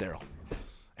a little sterile.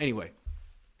 Anyway,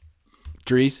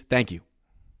 Dries, thank you.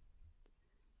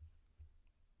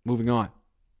 Moving on.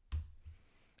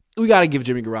 We got to give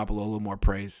Jimmy Garoppolo a little more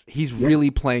praise. He's really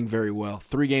playing very well.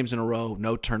 3 games in a row,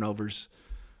 no turnovers.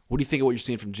 What do you think of what you're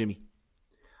seeing from Jimmy?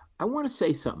 I want to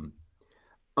say something.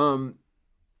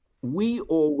 We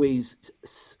always,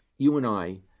 you and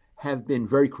I, have been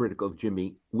very critical of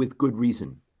Jimmy with good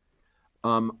reason.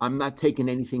 I'm not taking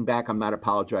anything back. I'm not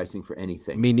apologizing for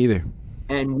anything. Me neither.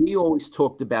 And we always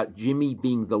talked about Jimmy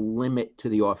being the limit to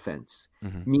the offense,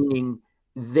 meaning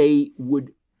they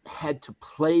had to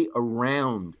play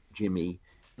around Jimmy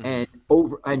and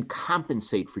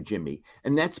compensate for Jimmy.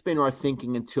 And that's been our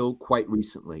thinking until quite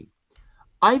recently.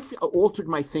 I've altered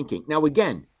my thinking. Now,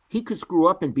 again, he could screw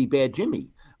up and be bad Jimmy,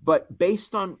 but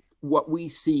based on what we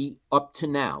see up to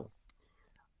now,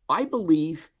 I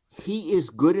believe he is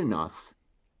good enough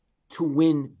to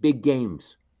win big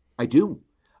games. I do.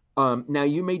 Now,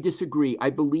 you may disagree. I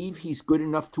believe he's good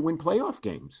enough to win playoff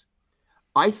games.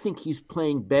 I think he's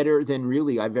playing better than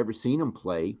really I've ever seen him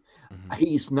play.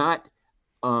 He's not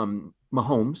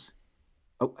Mahomes.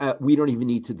 We don't even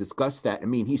need to discuss that. I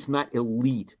mean, he's not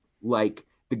elite like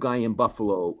the guy in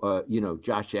Buffalo,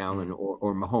 Josh Allen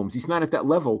or Mahomes. He's not at that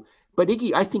level. But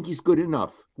Iggy, I think he's good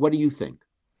enough. What do you think?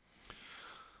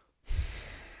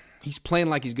 He's playing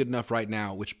like he's good enough right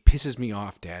now, which pisses me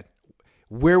off, Dad.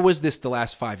 Where was this the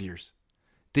last 5 years?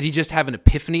 Did he just have an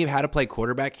epiphany of how to play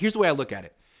quarterback? Here's the way I look at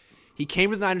it. He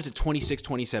came to the Niners at 26,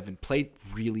 27, played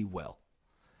really well.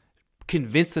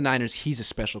 Convinced the Niners he's a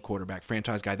special quarterback,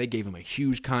 franchise guy. They gave him a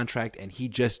huge contract, and he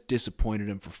just disappointed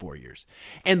him for 4 years.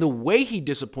 And the way he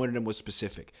disappointed him was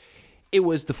specific. It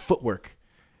was the footwork.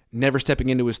 Never stepping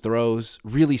into his throws,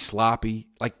 really sloppy,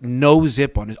 like no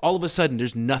zip on it. All of a sudden,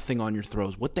 there's nothing on your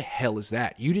throws. What the hell is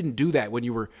that? You didn't do that when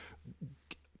you were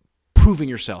proving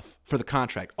yourself for the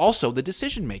contract. Also, the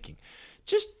decision-making.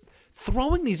 Just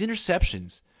throwing these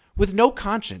interceptions with no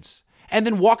conscience and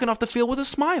then walking off the field with a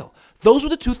smile. Those were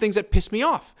the 2 things that pissed me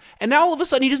off. And now all of a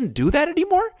sudden he doesn't do that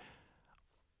anymore?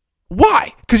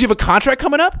 Why? Because you have a contract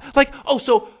coming up? Like,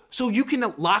 so you can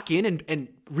lock in and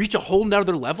reach a whole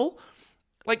nother level?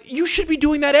 Like, you should be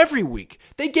doing that every week.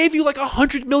 They gave you like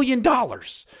 $100 million.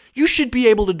 You should be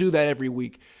able to do that every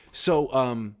week.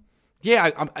 So,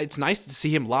 it's nice to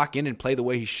see him lock in and play the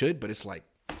way he should, but it's like,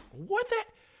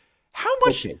 how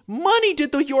much money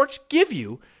did the Yorks give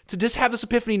you to just have this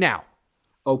epiphany now?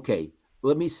 Okay,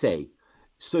 let me say,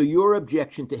 so your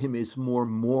objection to him is more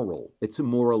moral. It's a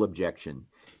moral objection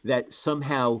that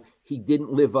somehow he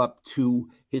didn't live up to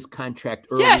his contract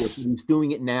earlier. Yes. He's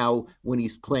doing it now when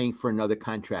he's playing for another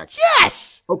contract.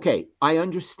 Yes. Okay, I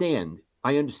understand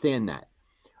that.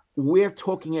 We're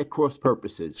talking at cross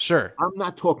purposes. Sure. I'm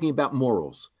not talking about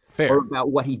morals. Fair. Or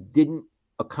about what he didn't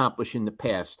accomplish in the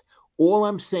past. All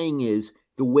I'm saying is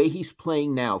the way he's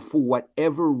playing now, for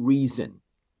whatever reason,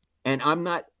 and I'm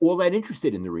not all that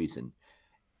interested in the reason,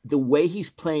 the way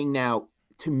he's playing now,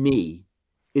 to me,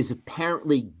 is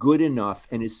apparently good enough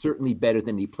and is certainly better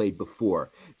than he played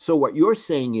before. So what you're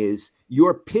saying is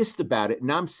you're pissed about it,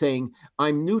 and I'm saying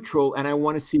I'm neutral and I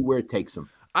want to see where it takes him.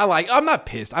 I'm not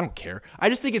pissed. I don't care. I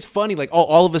just think it's funny. Like,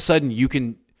 all of a sudden you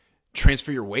can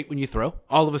transfer your weight when you throw.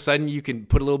 All of a sudden you can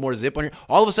put a little more zip on your.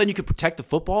 All of a sudden you can protect the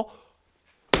football.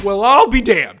 Well, I'll be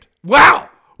damned. Wow.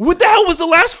 What the hell was the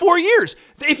last 4 years?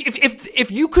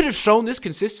 If you could have shown this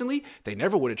consistently, they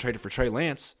never would have traded for Trey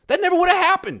Lance. That never would have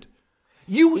happened.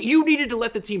 You needed to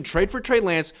let the team trade for Trey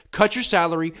Lance, cut your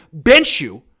salary, bench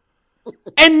you,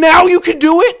 and now you can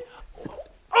do it?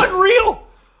 Unreal.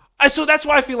 So that's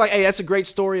why I feel like, hey, that's a great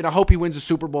story, and I hope he wins a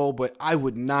Super Bowl, but I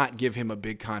would not give him a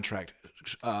big contract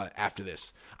after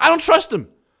this. I don't trust him.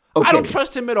 Okay. I don't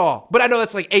trust him at all. But I know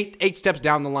that's like eight steps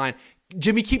down the line.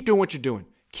 Jimmy, keep doing what you're doing.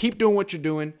 Keep doing what you're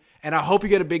doing, and I hope you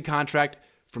get a big contract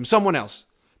from someone else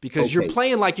because you're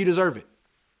playing like you deserve it.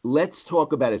 Let's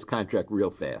talk about his contract real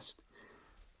fast.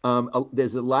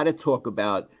 There's a lot of talk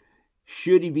about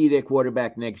should he be their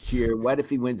quarterback next year? What if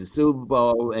he wins a Super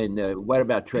Bowl? And what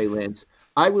about Trey Lance?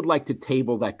 I would like to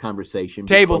table that conversation.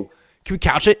 Table. Can we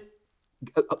couch it?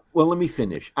 Well, let me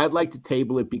finish. I'd like to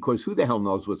table it because who the hell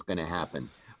knows what's going to happen?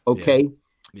 Okay?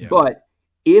 Yeah. But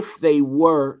if they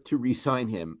were to re-sign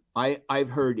him, I've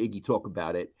heard Iggy talk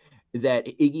about it, that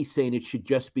Iggy's saying it should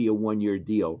just be a one-year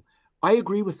deal. I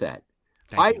agree with that.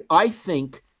 I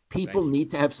think people need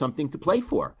to have something to play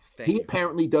for. He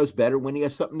apparently does better when he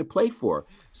has something to play for.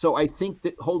 So I think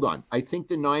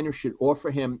the Niners should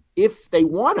offer him, if they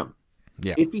want him,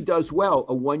 if he does well,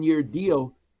 a 1-year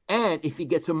deal. And if he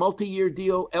gets a multi-year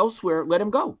deal elsewhere, let him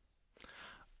go.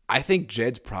 I think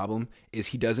Jed's problem is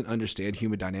he doesn't understand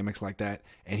human dynamics like that,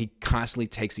 and he constantly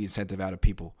takes the incentive out of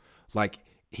people. Like,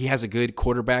 he has a good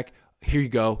quarterback. Here you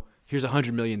go. Here's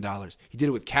 $100 million. He did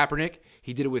it with Kaepernick.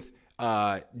 He did it with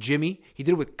Jimmy. He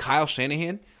did it with Kyle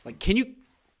Shanahan. Like, can you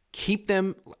keep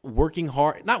them working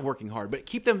hard? Not working hard, but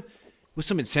keep them with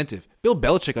some incentive. Bill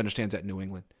Belichick understands that in New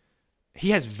England.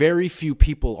 He has very few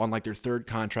people on like their third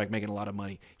contract making a lot of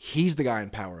money. He's the guy in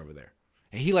power over there.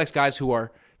 And he likes guys who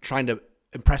are trying to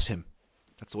impress him.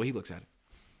 That's the way he looks at it.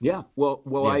 Yeah. Well,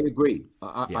 yeah. I agree.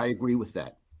 I agree with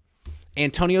that.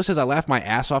 Antonio says, I laughed my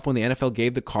ass off when the NFL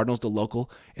gave the Cardinals the local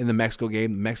in the Mexico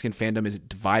game. Mexican fandom is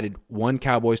divided. 1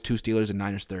 Cowboys, 2 Steelers, and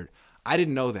Niners third. I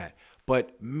didn't know that.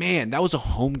 But, man, that was a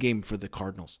home game for the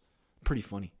Cardinals. Pretty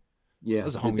funny. Yeah. That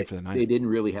was a home game for the Niners. They didn't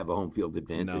really have a home field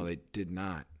advantage. No, they did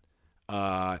not.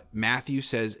 Matthew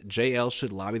says JL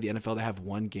should lobby the NFL to have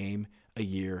 1 game a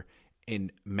year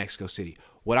in Mexico City.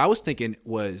 What I was thinking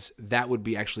was that would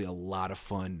be actually a lot of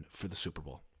fun for the Super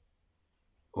Bowl.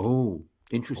 Oh,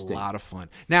 interesting. A lot of fun.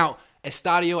 Now,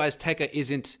 Estadio Azteca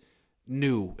isn't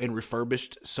new and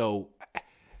refurbished, so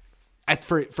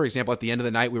for example, at the end of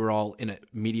the night, we were all in a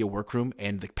media workroom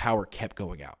and the power kept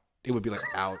going out. It would be like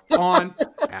out, on,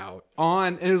 out,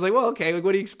 on. And it was like, well, okay, like,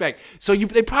 what do you expect? So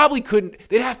they probably couldn't,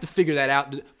 they'd have to figure that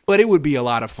out, but it would be a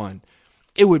lot of fun.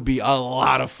 It would be a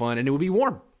lot of fun, and it would be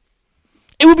warm.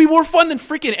 It would be more fun than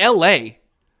freaking LA.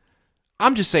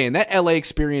 I'm just saying, that LA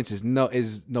experience is no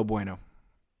bueno.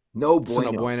 No bueno.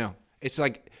 It's no bueno. It's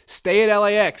like, stay at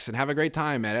LAX and have a great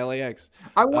time at LAX.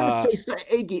 I want to say,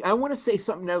 Iggy, I want to say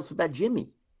something else about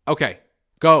Jimmy. Okay,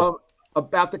 go.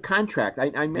 About the contract. I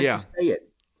meant to say it.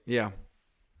 Yeah.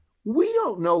 We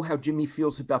don't know how Jimmy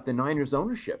feels about the Niners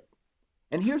ownership.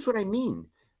 And here's what I mean.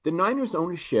 The Niners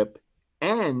ownership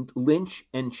and Lynch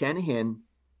and Shanahan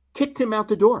kicked him out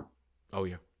the door. Oh,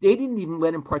 yeah. They didn't even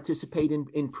let him participate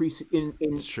in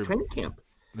training camp.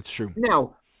 That's true.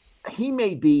 Now, he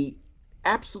may be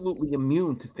absolutely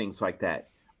immune to things like that.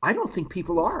 I don't think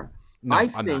people are. No,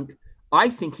 I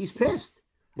think he's pissed.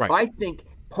 Right. I think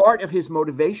part of his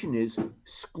motivation is,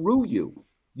 screw you.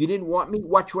 You didn't want me?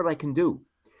 Watch what I can do.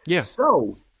 Yeah.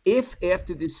 So if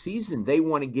after this season they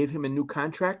want to give him a new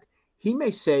contract, he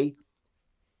may say,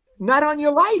 not on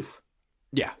your life.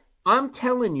 Yeah. I'm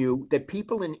telling you that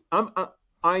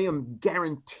I am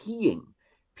guaranteeing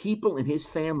people in his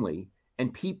family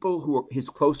and people who are his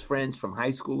close friends from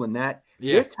high school and that,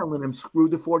 they're telling him, screw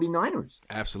the 49ers.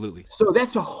 Absolutely. So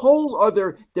that's a whole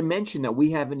other dimension that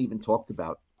we haven't even talked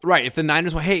about. Right. If the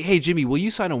Niners went, hey, Jimmy, will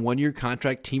you sign a 1-year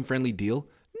contract, team-friendly deal?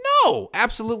 No,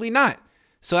 absolutely not.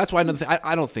 So that's why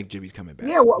I don't think Jimmy's coming back.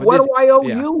 Yeah, what do I owe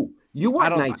you? You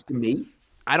weren't nice to me.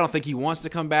 I don't think he wants to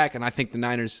come back, and I think the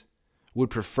Niners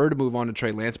would prefer to move on to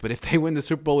Trey Lance. But if they win the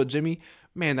Super Bowl with Jimmy,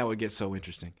 man, that would get so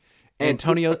interesting.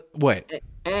 Antonio, what?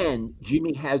 And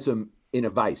Jimmy has him in a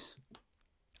vice.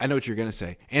 I know what you're going to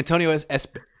say. Antonio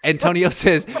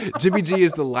says, Jimmy G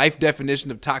is the life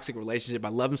definition of toxic relationship. I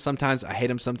love him sometimes. I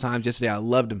hate him sometimes. Yesterday, I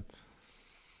loved him.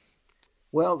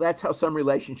 Well, that's how some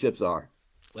relationships are.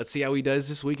 Let's see how he does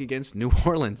this week against New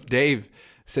Orleans. Dave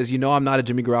says, I'm not a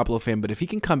Jimmy Garoppolo fan, but if he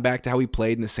can come back to how he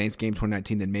played in the Saints game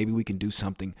 2019, then maybe we can do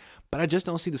something. But I just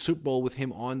don't see the Super Bowl with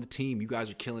him on the team. You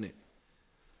guys are killing it.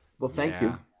 Well, thank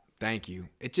you. Thank you.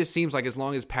 It just seems like as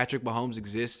long as Patrick Mahomes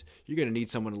exists, you're going to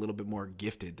need someone a little bit more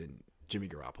gifted than Jimmy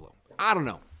Garoppolo. I don't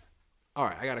know. All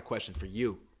right, I got a question for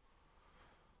you.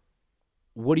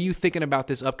 What are you thinking about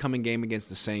this upcoming game against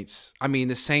the Saints? I mean,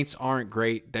 the Saints aren't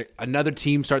great. They're another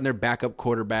team starting their backup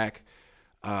quarterback.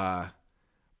 But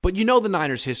you know the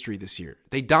Niners' history this year.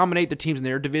 They dominate the teams in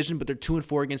their division, but they're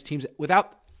 2-4 against teams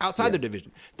outside their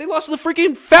division. They lost to the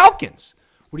freaking Falcons.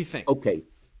 What do you think? Okay.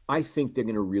 I think they're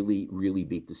going to really, really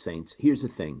beat the Saints. Here's the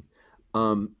thing.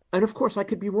 And of course, I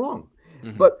could be wrong.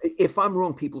 Mm-hmm. But if I'm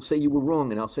wrong, people say you were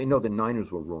wrong, and I'll say, no, the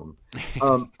Niners were wrong.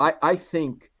 I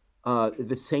think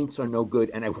the Saints are no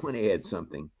good, and I want to add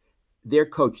something. Their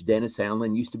coach, Dennis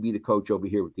Allen, used to be the coach over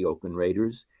here with the Oakland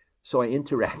Raiders, so I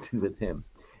interacted with him.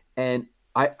 And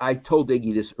I told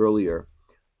Iggy this earlier.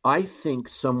 I think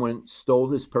someone stole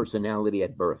his personality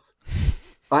at birth.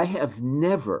 I have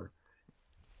never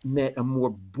met a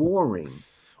more boring,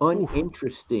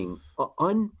 uninteresting,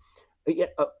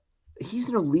 he's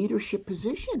in a leadership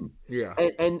position. Yeah.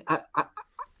 And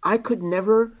I could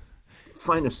never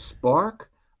find a spark,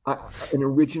 an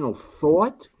original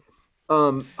thought.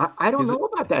 I don't know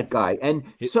about that guy. And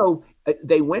so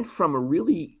they went from a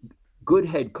really good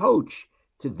head coach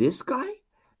to this guy,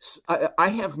 I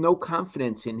have no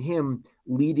confidence in him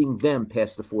leading them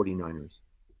past the 49ers.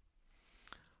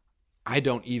 I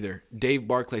don't either. Dave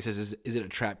Barclay says, is it a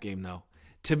trap game, though?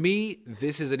 To me,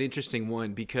 this is an interesting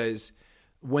one because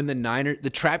when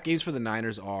the trap games for the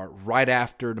Niners are right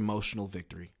after an emotional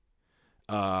victory.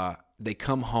 They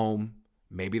come home,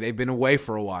 maybe they've been away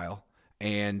for a while,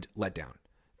 and let down.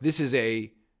 This is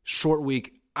a short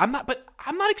week. I'm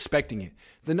not expecting it.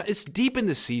 It's deep in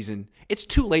the season. It's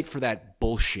too late for that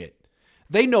bullshit.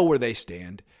 They know where they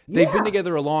stand. They've been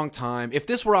together a long time. If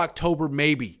this were October,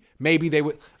 maybe they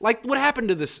would. Like what happened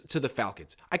to the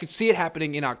Falcons? I could see it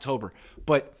happening in October,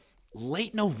 but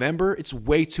late November, it's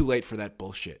way too late for that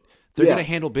bullshit. They're going to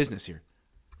handle business here.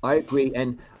 I agree,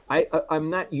 and I'm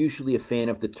not usually a fan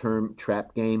of the term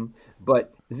trap game,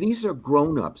 but these are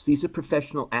grown-ups. These are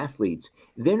professional athletes.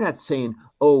 They're not saying,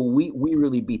 "Oh, we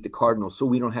really beat the Cardinals, so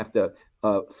we don't have to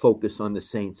focus on the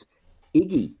Saints."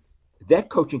 Iggy, that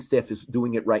coaching staff is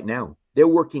doing it right now. They're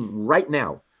working right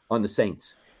now on the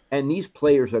Saints, and these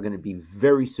players are going to be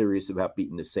very serious about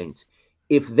beating the Saints.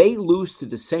 If they lose to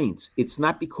the Saints, it's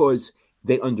not because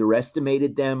they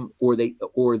underestimated them or they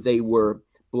were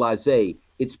blasé.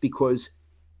 It's because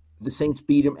the Saints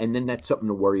beat them, and then that's something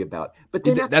to worry about. But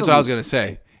that's what I was going to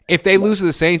say. If they lose to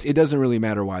the Saints, it doesn't really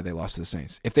matter why they lost to the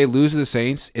Saints. If they lose to the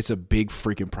Saints, it's a big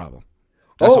freaking problem.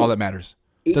 That's all that matters.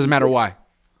 Doesn't matter why.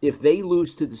 If they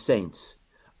lose to the Saints,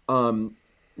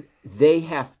 they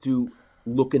have to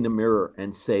look in the mirror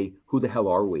and say, "Who the hell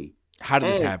are we? How did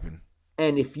this happen?"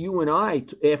 And if you and I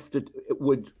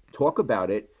would talk about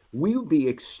it, we would be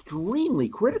extremely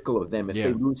critical of them if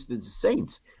they lose to the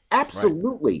Saints.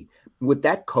 Absolutely. Right. With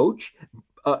that coach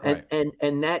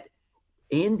and that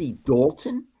Andy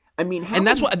Dalton. I mean,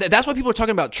 that's why people are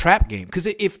talking about trap game. Because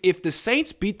if the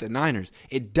Saints beat the Niners,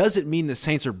 it doesn't mean the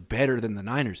Saints are better than the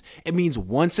Niners. It means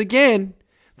once again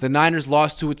the Niners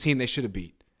lost to a team they should have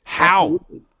beat. How?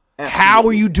 Absolutely. How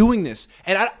are you doing this?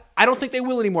 And I don't think they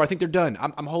will anymore. I think they're done.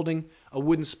 I'm holding a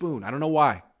wooden spoon. I don't know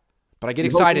why, but I get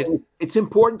excited. It's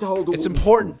important to hold a wooden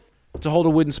spoon. To hold a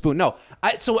wooden spoon. No,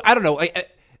 I don't know.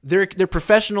 They're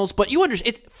professionals, but you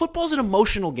understand. Football's an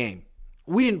emotional game.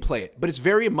 We didn't play it, but it's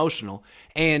very emotional,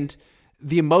 and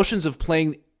the emotions of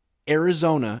playing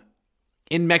Arizona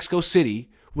in Mexico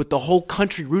City with the whole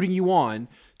country rooting you on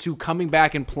to coming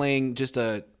back and playing just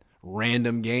a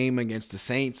random game against the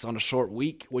Saints on a short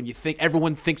week when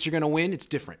everyone thinks you're going to win. It's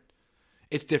different.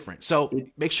 It's different. So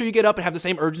make sure you get up and have the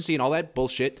same urgency and all that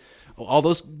bullshit, all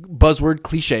those buzzword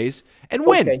cliches, and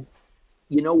win. Okay.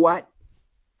 You know what?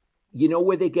 You know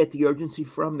where they get the urgency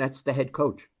from? That's the head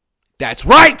coach. That's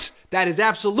right. That is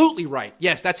absolutely right.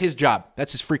 Yes, that's his job.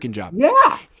 That's his freaking job.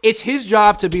 Yeah. It's his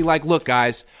job to be like, look,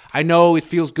 guys, I know it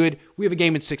feels good. We have a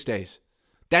game in 6 days.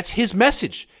 That's his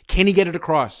message. Can he get it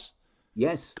across?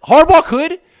 Yes. Harbaugh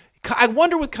could. I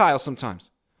wonder with Kyle sometimes.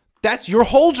 That's your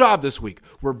whole job this week.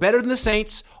 We're better than the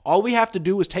Saints. All we have to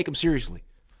do is take them seriously.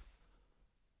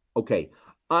 Okay.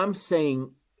 I'm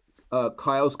saying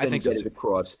Kyle's going to get it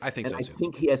across. I think so, too. I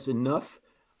think he has enough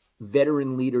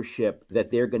veteran leadership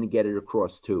that they're going to get it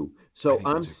across, too. So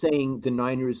I'm saying the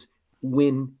Niners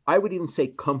win. I would even say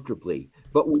comfortably.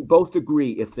 But we both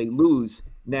agree if they lose,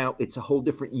 now it's a whole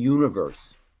different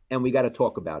universe, and we got to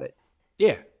talk about it.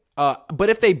 Yeah. But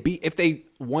if they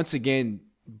once again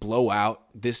blow out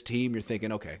this team, you're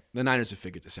thinking, okay, the Niners have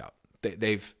figured this out.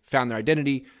 They've found their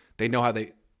identity. They know how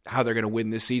they're going to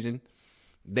win this season.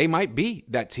 They might be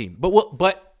that team. But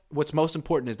what's most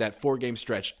important is that 4-game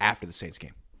stretch after the Saints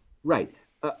game. Right.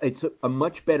 It's a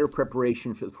much better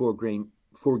preparation for the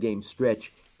four-game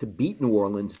stretch to beat New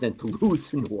Orleans than to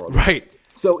lose in New Orleans. Right.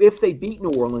 So if they beat New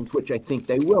Orleans, which I think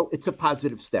they will, it's a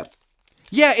positive step.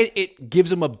 Yeah, it gives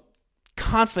them a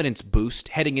confidence boost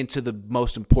heading into the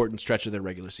most important stretch of their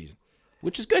regular season,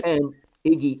 which is good. And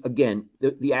Iggy, again,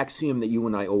 the axiom that you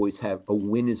and I always have, a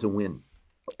win is a win.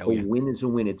 Win is a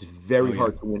win. It's very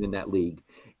hard to win in that league.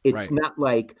 It's not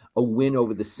like a win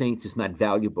over the Saints is not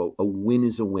valuable. A win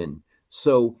is a win.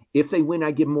 So if they win,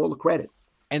 I give them all the credit.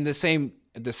 And the same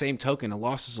token, a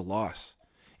loss is a loss.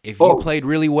 If you played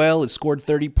really well and scored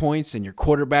 30 points and your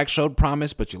quarterback showed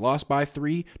promise, but you lost by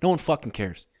 3, no one fucking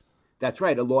cares. That's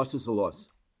right. A loss is a loss.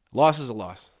 Loss is a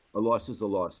loss. A loss is a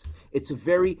loss. It's a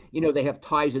very, they have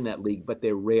ties in that league, but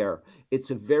they're rare. It's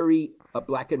a very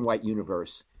black and white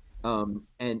universe. And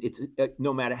it's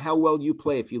no matter how well you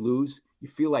play, if you lose, you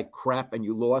feel like crap and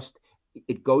you lost.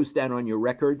 It goes down on your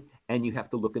record and you have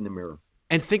to look in the mirror.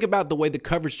 And think about the way the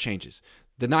coverage changes.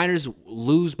 The Niners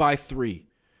lose by 3.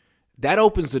 That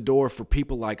opens the door for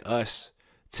people like us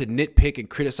to nitpick and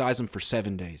criticize them for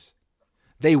 7 days.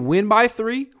 They win by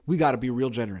 3, we got to be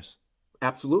real generous.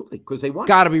 Absolutely, because they won.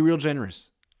 Got to be real generous.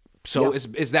 So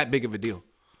Yep. it's that big of a deal.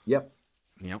 Yep.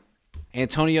 Yep.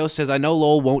 Antonio says, I know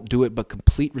Lowell won't do it, but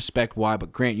complete respect why.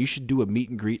 But Grant, you should do a meet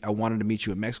and greet. I wanted to meet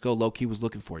you in Mexico. Low-key was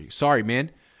looking for you. Sorry,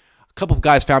 man. A couple of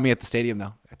guys found me at the stadium,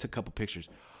 though. I took a couple pictures.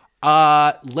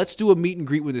 Let's do a meet and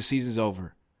greet when the season's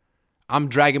over. I'm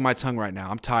dragging my tongue right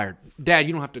now. I'm tired. Dad,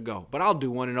 you don't have to go, but I'll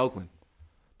do one in Oakland.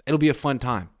 It'll be a fun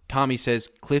time. Tommy says,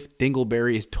 Cliff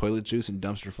Dingleberry is toilet juice and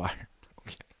dumpster fire.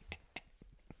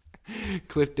 Okay.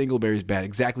 Cliff Dingleberry is bad.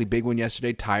 Exactly. Big win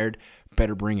yesterday. Tired.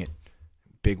 Better bring it.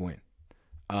 Big win.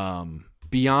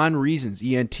 Beyond Reasons,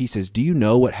 ENT says, do you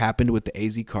know what happened with the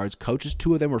AZ Cards? Coaches,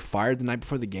 2 of them were fired the night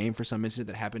before the game for some incident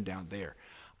that happened down there.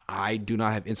 I do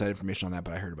not have inside information on that,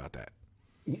 but I heard about that.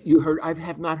 You heard? I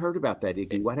have not heard about that,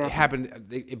 Iggy. What happened?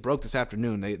 It broke this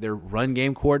afternoon. Their run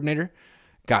game coordinator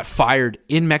got fired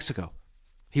in Mexico.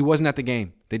 He wasn't at the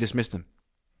game. They dismissed him.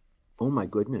 Oh, my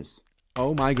goodness.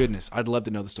 Oh, my goodness. I'd love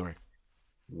to know the story.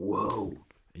 Whoa.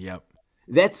 Yep.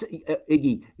 That's,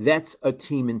 Iggy, that's a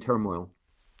team in turmoil.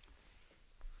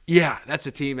 Yeah, that's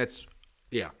a team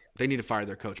they need to fire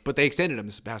their coach. But they extended him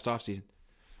this past offseason.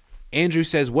 Andrew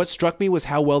says, what struck me was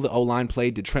how well the O-line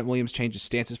played. Did Trent Williams change his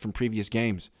stances from previous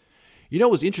games? You know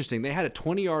what was interesting? They had a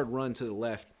 20-yard run to the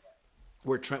left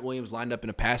where Trent Williams lined up in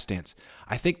a pass stance.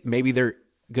 I think maybe they're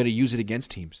going to use it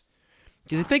against teams.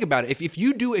 Because think about it. If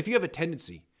you have a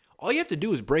tendency, all you have to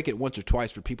do is break it once or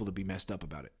twice for people to be messed up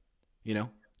about it. You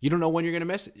know? You don't know when you're going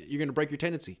to break your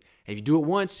tendency. If you do it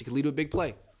once, it can lead to a big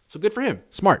play. So good for him.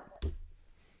 Smart.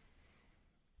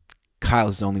 Kyle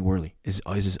is his only worry. Is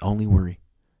his only worry.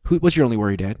 What's your only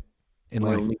worry, Dad? In My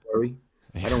life? only worry?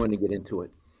 I don't want to get into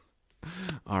it.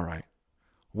 All right.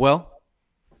 Well,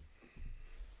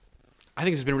 I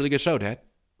think this has been a really good show, Dad.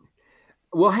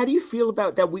 Well, how do you feel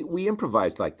about that? We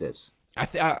improvised like this.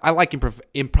 I like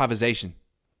improvisation.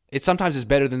 It sometimes is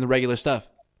better than the regular stuff.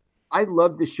 I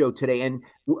love the show today, and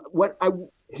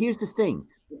here's the thing: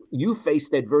 you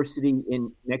faced adversity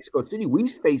in Mexico City. We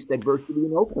faced adversity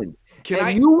in Oakland.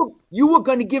 You were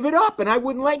going to give it up, and I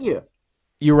wouldn't let you.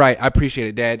 You're right. I appreciate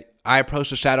it, Dad. I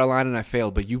approached the shadow line and I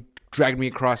failed, but you dragged me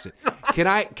across it. Can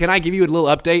I give you a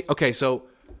little update? Okay, so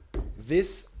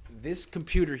this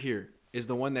computer here is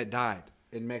the one that died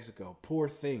in Mexico. Poor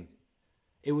thing.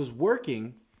 It was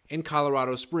working in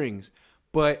Colorado Springs,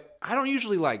 but I don't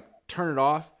usually turn it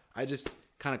off. I just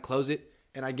kind of close it,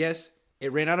 and I guess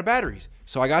it ran out of batteries.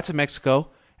 So I got to Mexico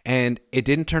and it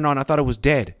didn't turn on. I thought it was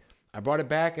dead. I brought it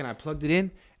back and I plugged it in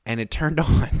and it turned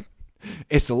on.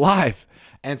 It's alive.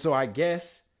 And so I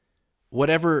guess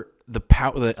whatever the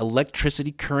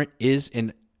electricity current is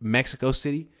in Mexico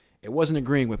City, it wasn't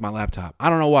agreeing with my laptop. I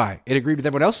don't know why. It agreed with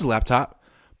everyone else's laptop,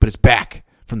 but it's back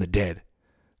from the dead.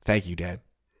 Thank you, Dad,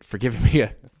 for giving me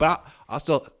but I'll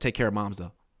still take care of Mom's,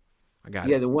 though. I got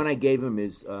it. Yeah, the one I gave him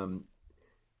is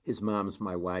his mom's,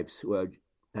 my wife's. I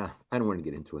don't want to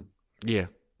get into it. Yeah.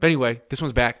 But anyway, this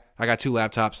one's back. I got 2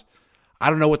 laptops. I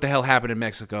don't know what the hell happened in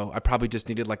Mexico. I probably just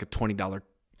needed a $20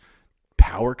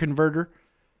 power converter,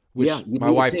 which my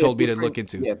wife told me to look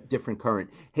into. Yeah, different current.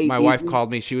 Hey, my wife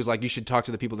called me. She was like, you should talk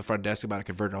to the people at the front desk about a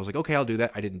converter. I was like, okay, I'll do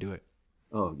that. I didn't do it.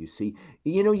 Oh, you see.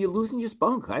 You're losing your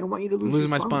spunk. I don't want you to lose I'm losing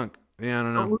my spunk. Yeah, I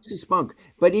don't know. Don't lose your spunk.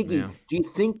 But, Iggy, do you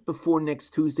think before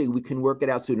next Tuesday we can work it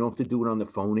out so you don't have to do it on the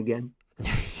phone again?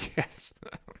 Yes.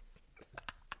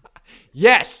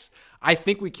 Yes, I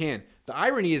think we can. The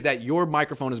irony is that your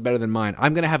microphone is better than mine.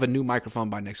 I'm going to have a new microphone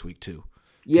by next week, too.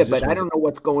 Yeah, but I don't know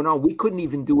what's going on. We couldn't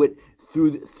even do it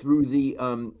through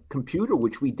the computer,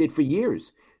 which we did for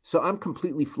years. So I'm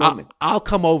completely flummoxed. I'll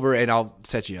come over and I'll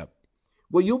set you up.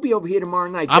 Well, you'll be over here tomorrow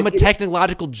night. I'm a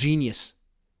technological genius.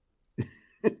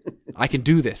 I can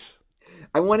do this.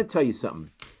 I want to tell you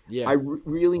something. Yeah. I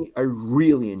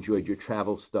really enjoyed your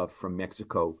travel stuff from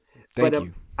Mexico. Thank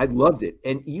you. I loved it.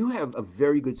 And you have a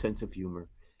very good sense of humor.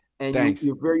 And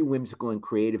you're very whimsical and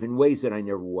creative in ways that I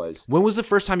never was. When was the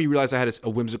first time you realized I had a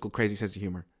whimsical, crazy sense of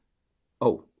humor?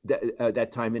 Oh,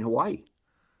 that time in Hawaii.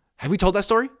 Have we told that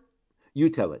story? You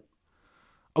tell it.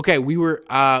 Okay, we were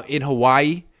in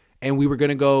Hawaii, and we were going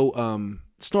to go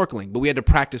snorkeling, but we had to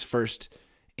practice first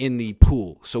in the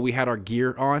pool. So we had our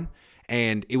gear on,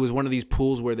 and it was one of these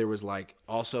pools where there was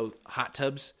also hot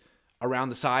tubs around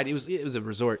the side. It was a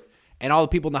resort, and all the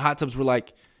people in the hot tubs were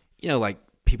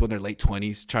people in their late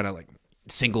 20s trying to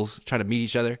singles trying to meet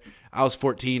each other. I was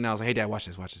 14. And I was like, hey, Dad, watch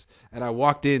this. And I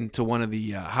walked into one of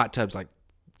the hot tubs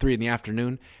 3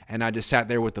 p.m, and I just sat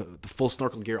there with the full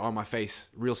snorkel gear on my face,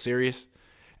 real serious.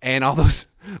 And all those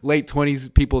late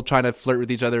 20s people trying to flirt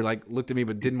with each other looked at me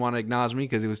but didn't want to acknowledge me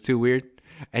because it was too weird.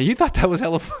 And you thought that was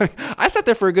hella funny. I sat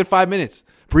there for a good 5 minutes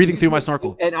breathing through my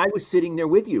snorkel. And I was sitting there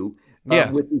with you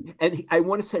Yeah. And I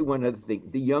want to say one other thing.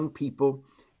 The young people,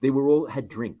 they were all had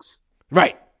drinks.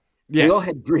 Right. Yes. They all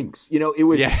had drinks. You know, it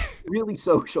was Yeah. really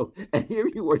social. And here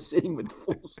you are sitting with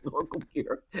full snorkel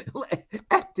gear,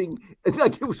 acting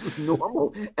like it was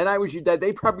normal. And I was your dad.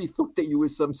 They probably thought that you were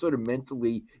some sort of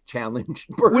mentally challenged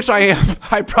person. Which I am.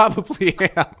 I probably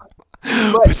am.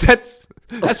 But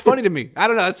that's funny to me. I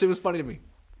don't know. It was funny to me.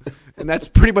 And that's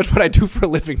pretty much what I do for a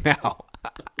living now.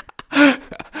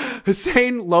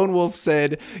 Hussein Lone Wolf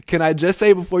said, "Can I just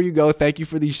say before you go, thank you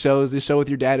for these shows. This show with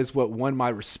your dad is what won my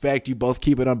respect. You both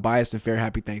keep it unbiased and fair.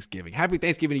 Happy Thanksgiving." Happy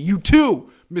Thanksgiving to you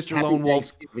too, Mr. Happy Lone Wolf.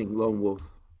 Thanksgiving, Lone Wolf.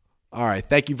 All right.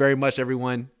 Thank you very much,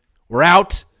 everyone. We're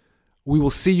out. We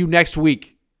will see you next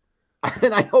week.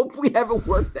 And I hope we have it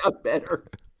worked out better.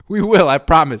 We will, I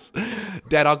promise.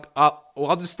 Dad,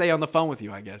 I'll just stay on the phone with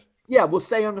you, I guess. Yeah, we'll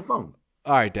stay on the phone.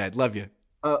 All right, Dad. Love you.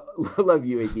 Love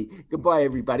you, Iggy. Goodbye,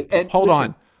 everybody. And Hold listen,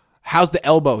 on. How's the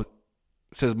elbow?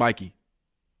 Says Mikey.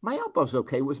 My elbow's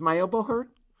okay. Was my elbow hurt?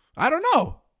 I don't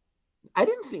know. I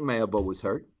didn't think my elbow was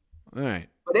hurt. All right.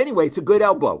 But anyway, it's a good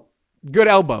elbow. Good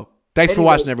elbow. Thanks for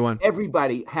watching, everyone.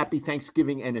 Everybody, happy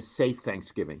Thanksgiving and a safe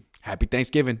Thanksgiving. Happy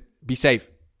Thanksgiving. Be safe.